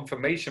have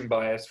confirmation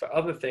bias for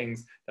other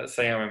things that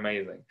say I'm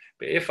amazing.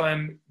 But if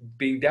I'm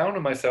being down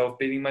on myself,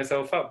 beating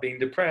myself up, being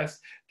depressed,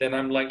 then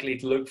I'm likely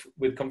to look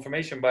with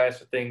confirmation bias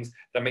for things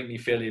that make me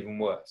feel even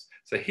worse.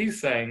 So he's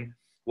saying,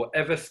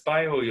 whatever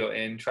spiral you're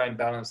in, try and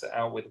balance it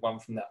out with one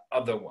from the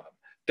other one.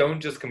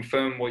 Don't just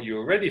confirm what you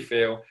already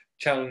feel,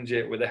 challenge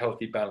it with a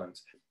healthy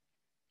balance.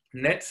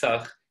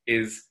 Netzach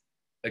is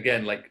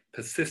again, like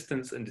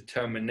persistence and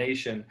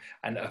determination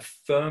and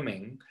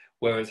affirming,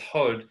 whereas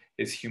Hod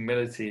is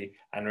humility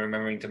and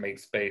remembering to make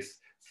space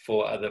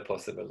for other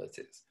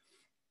possibilities.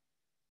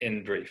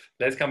 In brief,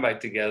 let's come back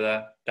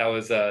together. That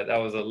was a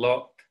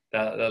lot,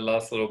 that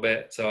last little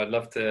bit. So I'd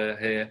love to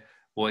hear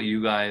what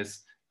you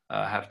guys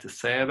have to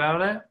say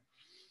about it.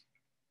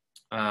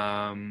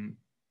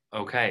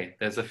 Okay,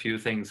 there's a few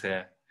things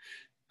here.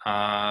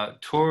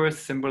 Taurus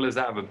symbol is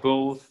that of a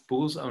bull.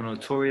 Bulls are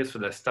notorious for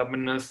their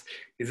stubbornness.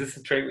 Is this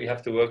a trait we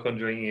have to work on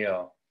during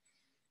Iyar?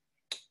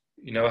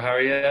 You know,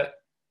 Harriet,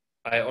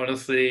 I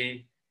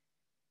honestly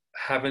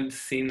haven't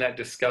seen that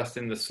discussed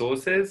in the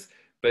sources,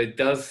 but it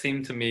does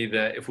seem to me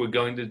that if we're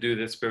going to do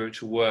the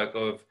spiritual work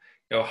of,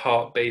 you know,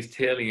 heart-based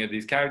healing of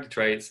these character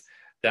traits,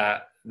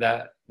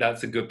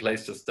 that's a good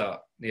place to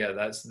start. Yeah,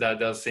 that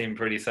does seem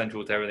pretty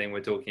central to everything we're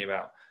talking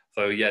about.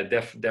 So yeah,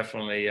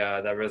 definitely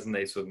that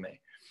resonates with me.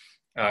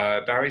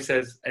 Barry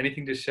says,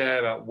 anything to share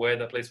about where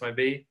that place might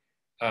be?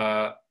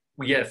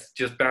 Yes,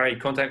 just Barry,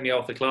 contact me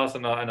after class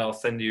and I'll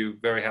send you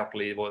very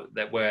happily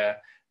where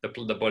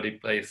the body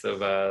place of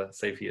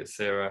Sefer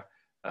Yetzirah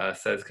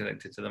says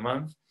connected to the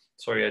month.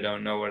 Sorry, I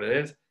don't know what it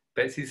is.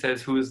 Betsy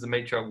says, who is the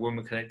matriarch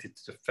woman connected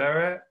to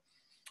Tiferet?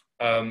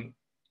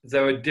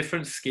 There are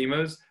different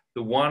schemas.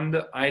 The one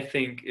that I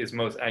think is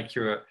most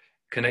accurate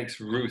connects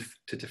Ruth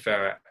to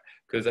Tiferet,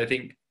 because I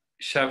think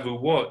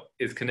Shavuot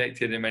is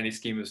connected in many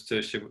schemas to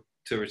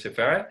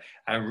Tiferet,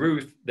 and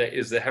Ruth, that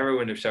is the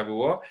heroine of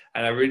Shavuot,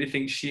 and I really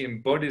think she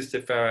embodies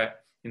Tiferet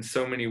in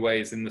so many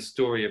ways in the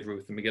story of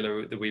Ruth, the Megillah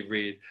Ruth that we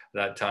read at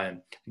that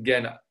time.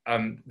 Again,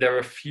 there are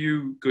a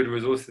few good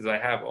resources I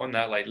have on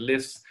that, like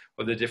lists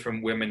of the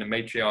different women and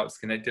matriarchs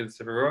connected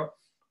to Tiferet.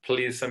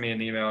 Please send me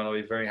an email and I'll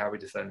be very happy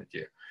to send it to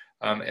you.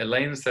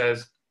 Elaine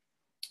says,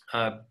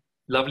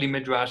 lovely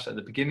midrash, at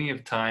the beginning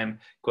of time,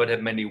 God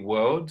had many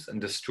worlds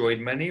and destroyed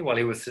many while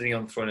he was sitting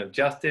on the throne of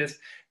justice.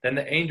 Then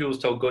the angels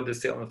told God to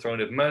sit on the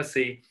throne of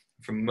mercy.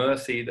 From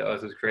mercy, the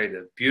earth was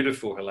created.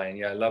 Beautiful, Helene.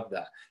 Yeah, I love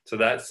that. So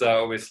that's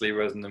obviously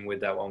resonant with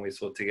that one we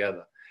saw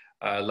together.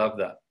 I love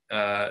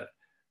that.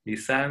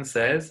 Lisan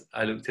says,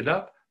 I looked it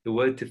up. The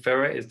word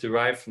Tiferet is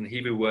derived from the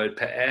Hebrew word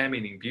pe'er,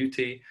 meaning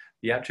beauty.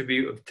 The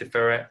attribute of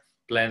Tiferet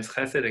blends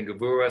chesed and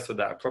gevura so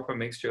that a proper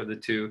mixture of the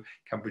two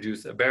can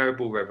produce a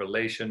bearable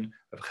revelation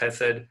of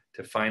chesed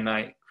to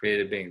finite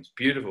created beings.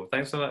 Beautiful.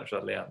 Thanks so much,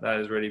 Leon. That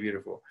is really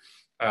beautiful.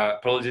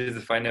 Apologies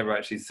if I never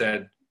actually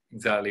said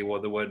exactly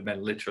what the word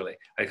meant literally.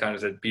 I kind of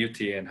said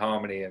beauty and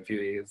harmony and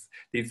beauty.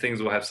 These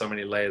things will have so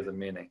many layers of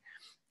meaning.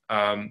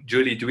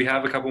 Julie, do we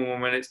have a couple more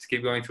minutes to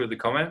keep going through the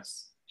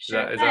comments?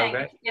 Sure. Is that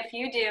okay? If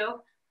you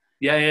do.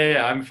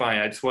 Yeah, I'm fine.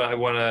 I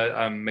want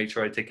to make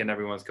sure I take in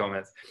everyone's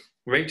comments.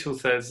 Rachel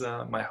says,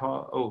 my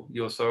heart,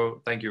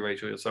 thank you,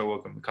 Rachel. You're so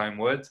welcome. Kind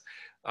words.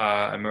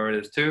 And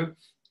Meredith too.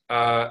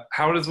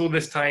 How does all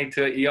this tie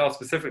to Iyar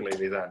specifically,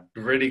 Lizanne?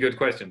 Really good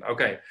question.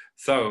 Okay,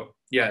 so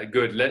yeah,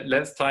 good.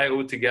 Let's tie it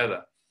all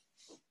together.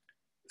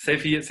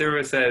 Sefer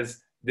Yetzirah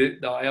says,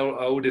 our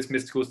oldest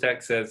mystical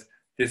text says,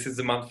 this is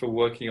the month for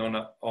working on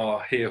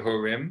our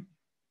Hihurim.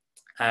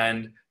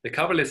 And the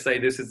Kabbalists say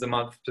this is the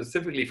month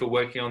specifically for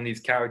working on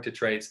these character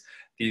traits,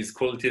 these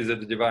qualities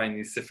of the divine,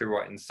 these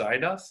Sephirot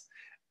inside us.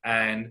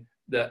 And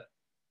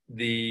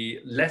the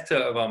letter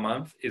of our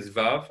month is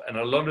Vav, and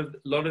a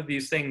lot of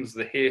these things,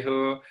 the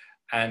Hehur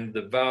and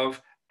the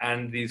Vav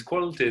and these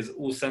qualities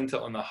all center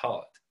on the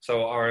heart.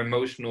 So our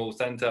emotional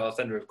center, our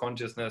center of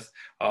consciousness,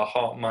 our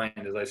heart,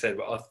 mind, as I said,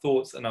 but our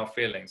thoughts and our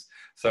feelings.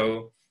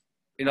 So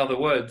in other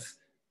words,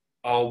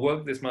 our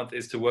work this month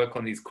is to work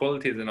on these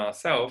qualities in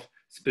ourselves,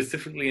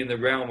 specifically in the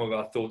realm of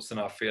our thoughts and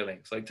our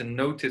feelings, like to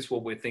notice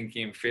what we're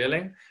thinking and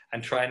feeling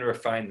and try and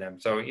refine them.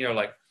 So, you know,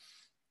 like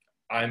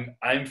I'm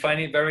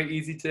finding it very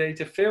easy today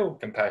to feel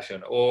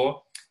compassion,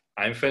 or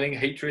I'm feeling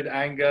hatred,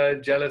 anger,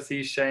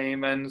 jealousy,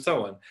 shame, and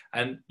so on.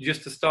 And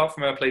just to start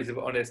from a place of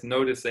honest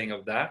noticing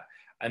of that,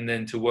 and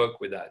then to work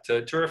with that,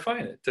 to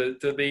refine it,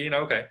 to be, you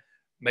know, okay,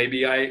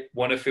 maybe I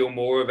want to feel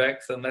more of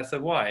X and less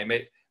of Y.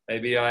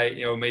 Maybe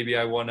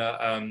I want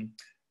to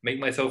make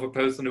myself a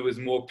person who is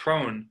more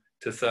prone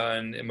to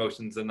certain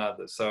emotions than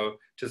others. So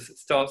just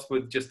starts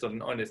with just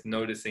an honest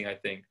noticing, I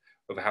think,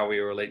 of how we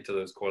relate to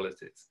those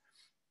qualities.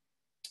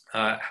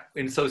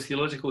 In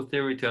sociological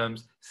theory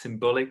terms,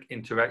 symbolic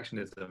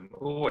interactionism.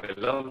 Oh, I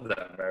love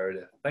that,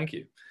 Meredith. Thank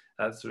you.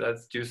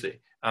 That's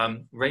juicy.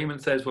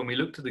 Raymond says, when we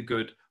look to the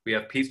good, we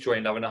have peace, joy,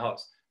 and love in our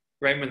hearts.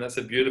 Raymond, that's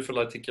a beautiful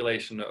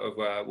articulation of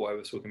what I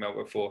was talking about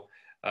before.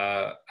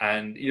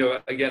 And, you know,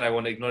 again, I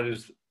want to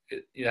acknowledge,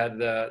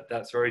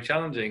 that's very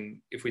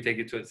challenging if we take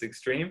it to its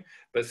extreme,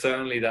 but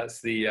certainly that's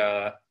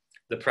the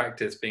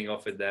practice being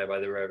offered there by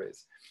the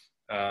rabbis.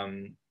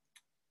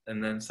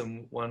 And then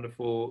some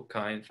wonderful,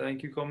 kind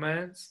thank you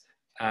comments.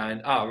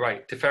 And,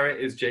 right, Tiferet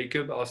is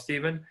Jacob, asked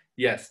Stephen.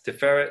 Yes,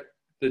 Tiferet,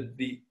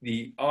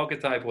 the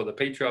archetype or the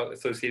patriarch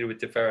associated with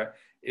Tiferet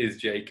is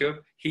Jacob.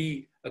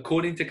 He,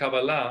 according to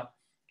Kabbalah,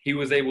 he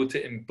was able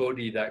to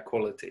embody that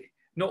quality.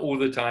 Not all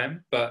the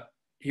time, but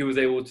he was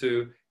able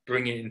to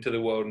bring it into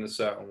the world in a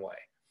certain way.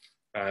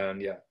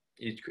 And yeah,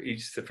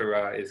 Each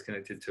sephirah is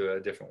connected to a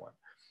different one.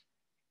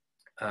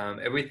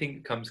 Everything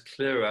becomes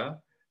clearer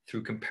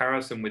through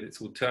comparison with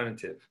its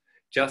alternative.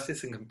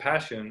 Justice and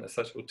compassion are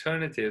such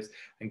alternatives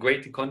and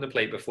great to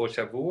contemplate before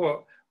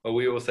Shavuot, where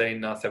we all say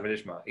Na'aseh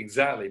v'nishma.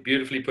 Exactly,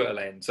 beautifully put,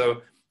 Elaine.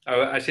 So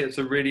actually, it's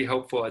a really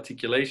helpful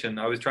articulation.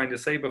 I was trying to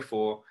say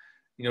before,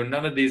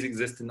 none of these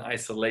exist in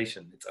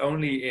isolation. It's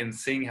only in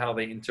seeing how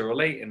they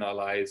interrelate in our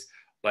lives,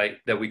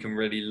 like that we can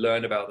really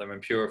learn about them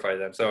and purify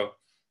them. So,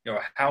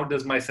 how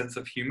does my sense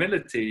of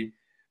humility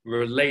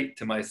relate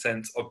to my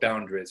sense of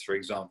boundaries, for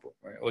example,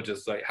 right? Or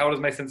just like, how does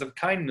my sense of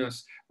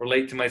kindness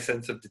relate to my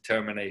sense of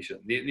determination?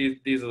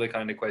 These are the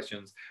kind of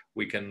questions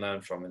we can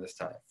learn from in this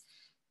time.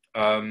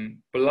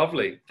 But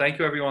lovely. Thank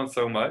you everyone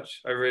so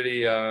much. I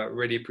really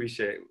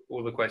appreciate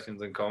all the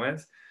questions and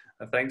comments.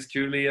 And thanks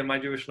Julie and My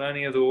Jewish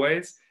Learning as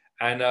always.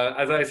 And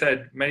as I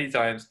said many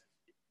times,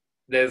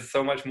 there's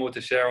so much more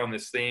to share on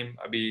this theme.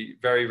 I'd be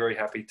very, very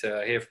happy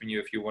to hear from you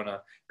if you want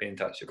to be in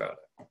touch about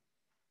it.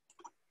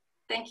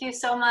 Thank you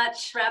so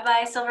much,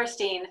 Rabbi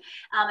Silvertsein.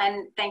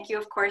 And thank you,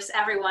 of course,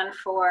 everyone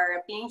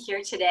for being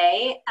here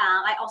today.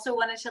 I also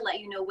wanted to let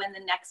you know when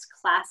the next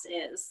class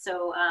is.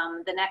 So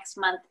the next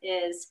month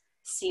is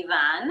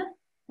Sivan.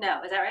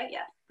 No, is that right?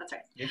 Yeah, that's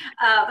right. Yeah.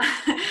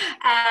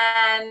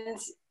 And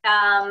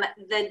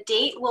the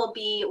date will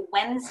be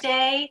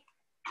Wednesday,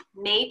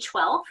 May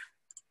 12th.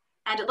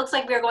 And it looks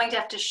like we're going to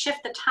have to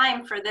shift the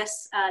time for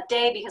this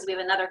day because we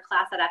have another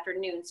class that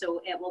afternoon. So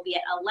it will be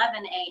at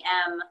 11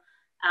 a.m.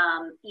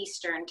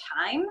 Eastern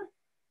time,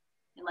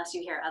 unless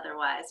you hear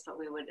otherwise, but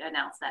we would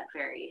announce that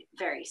very,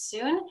 very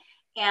soon.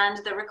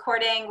 And the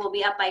recording will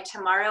be up by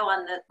tomorrow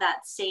on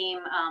that same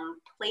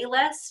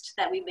playlist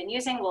that we've been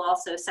using. We'll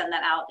also send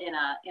that out in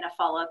a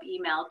follow-up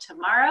email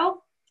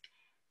tomorrow.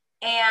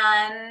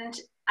 And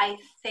I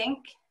think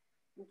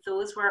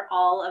those were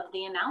all of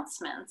the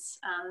announcements.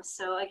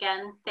 So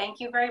again, thank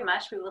you very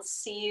much. We will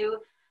see you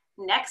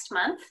next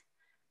month.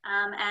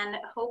 And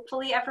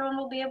hopefully everyone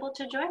will be able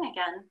to join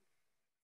again.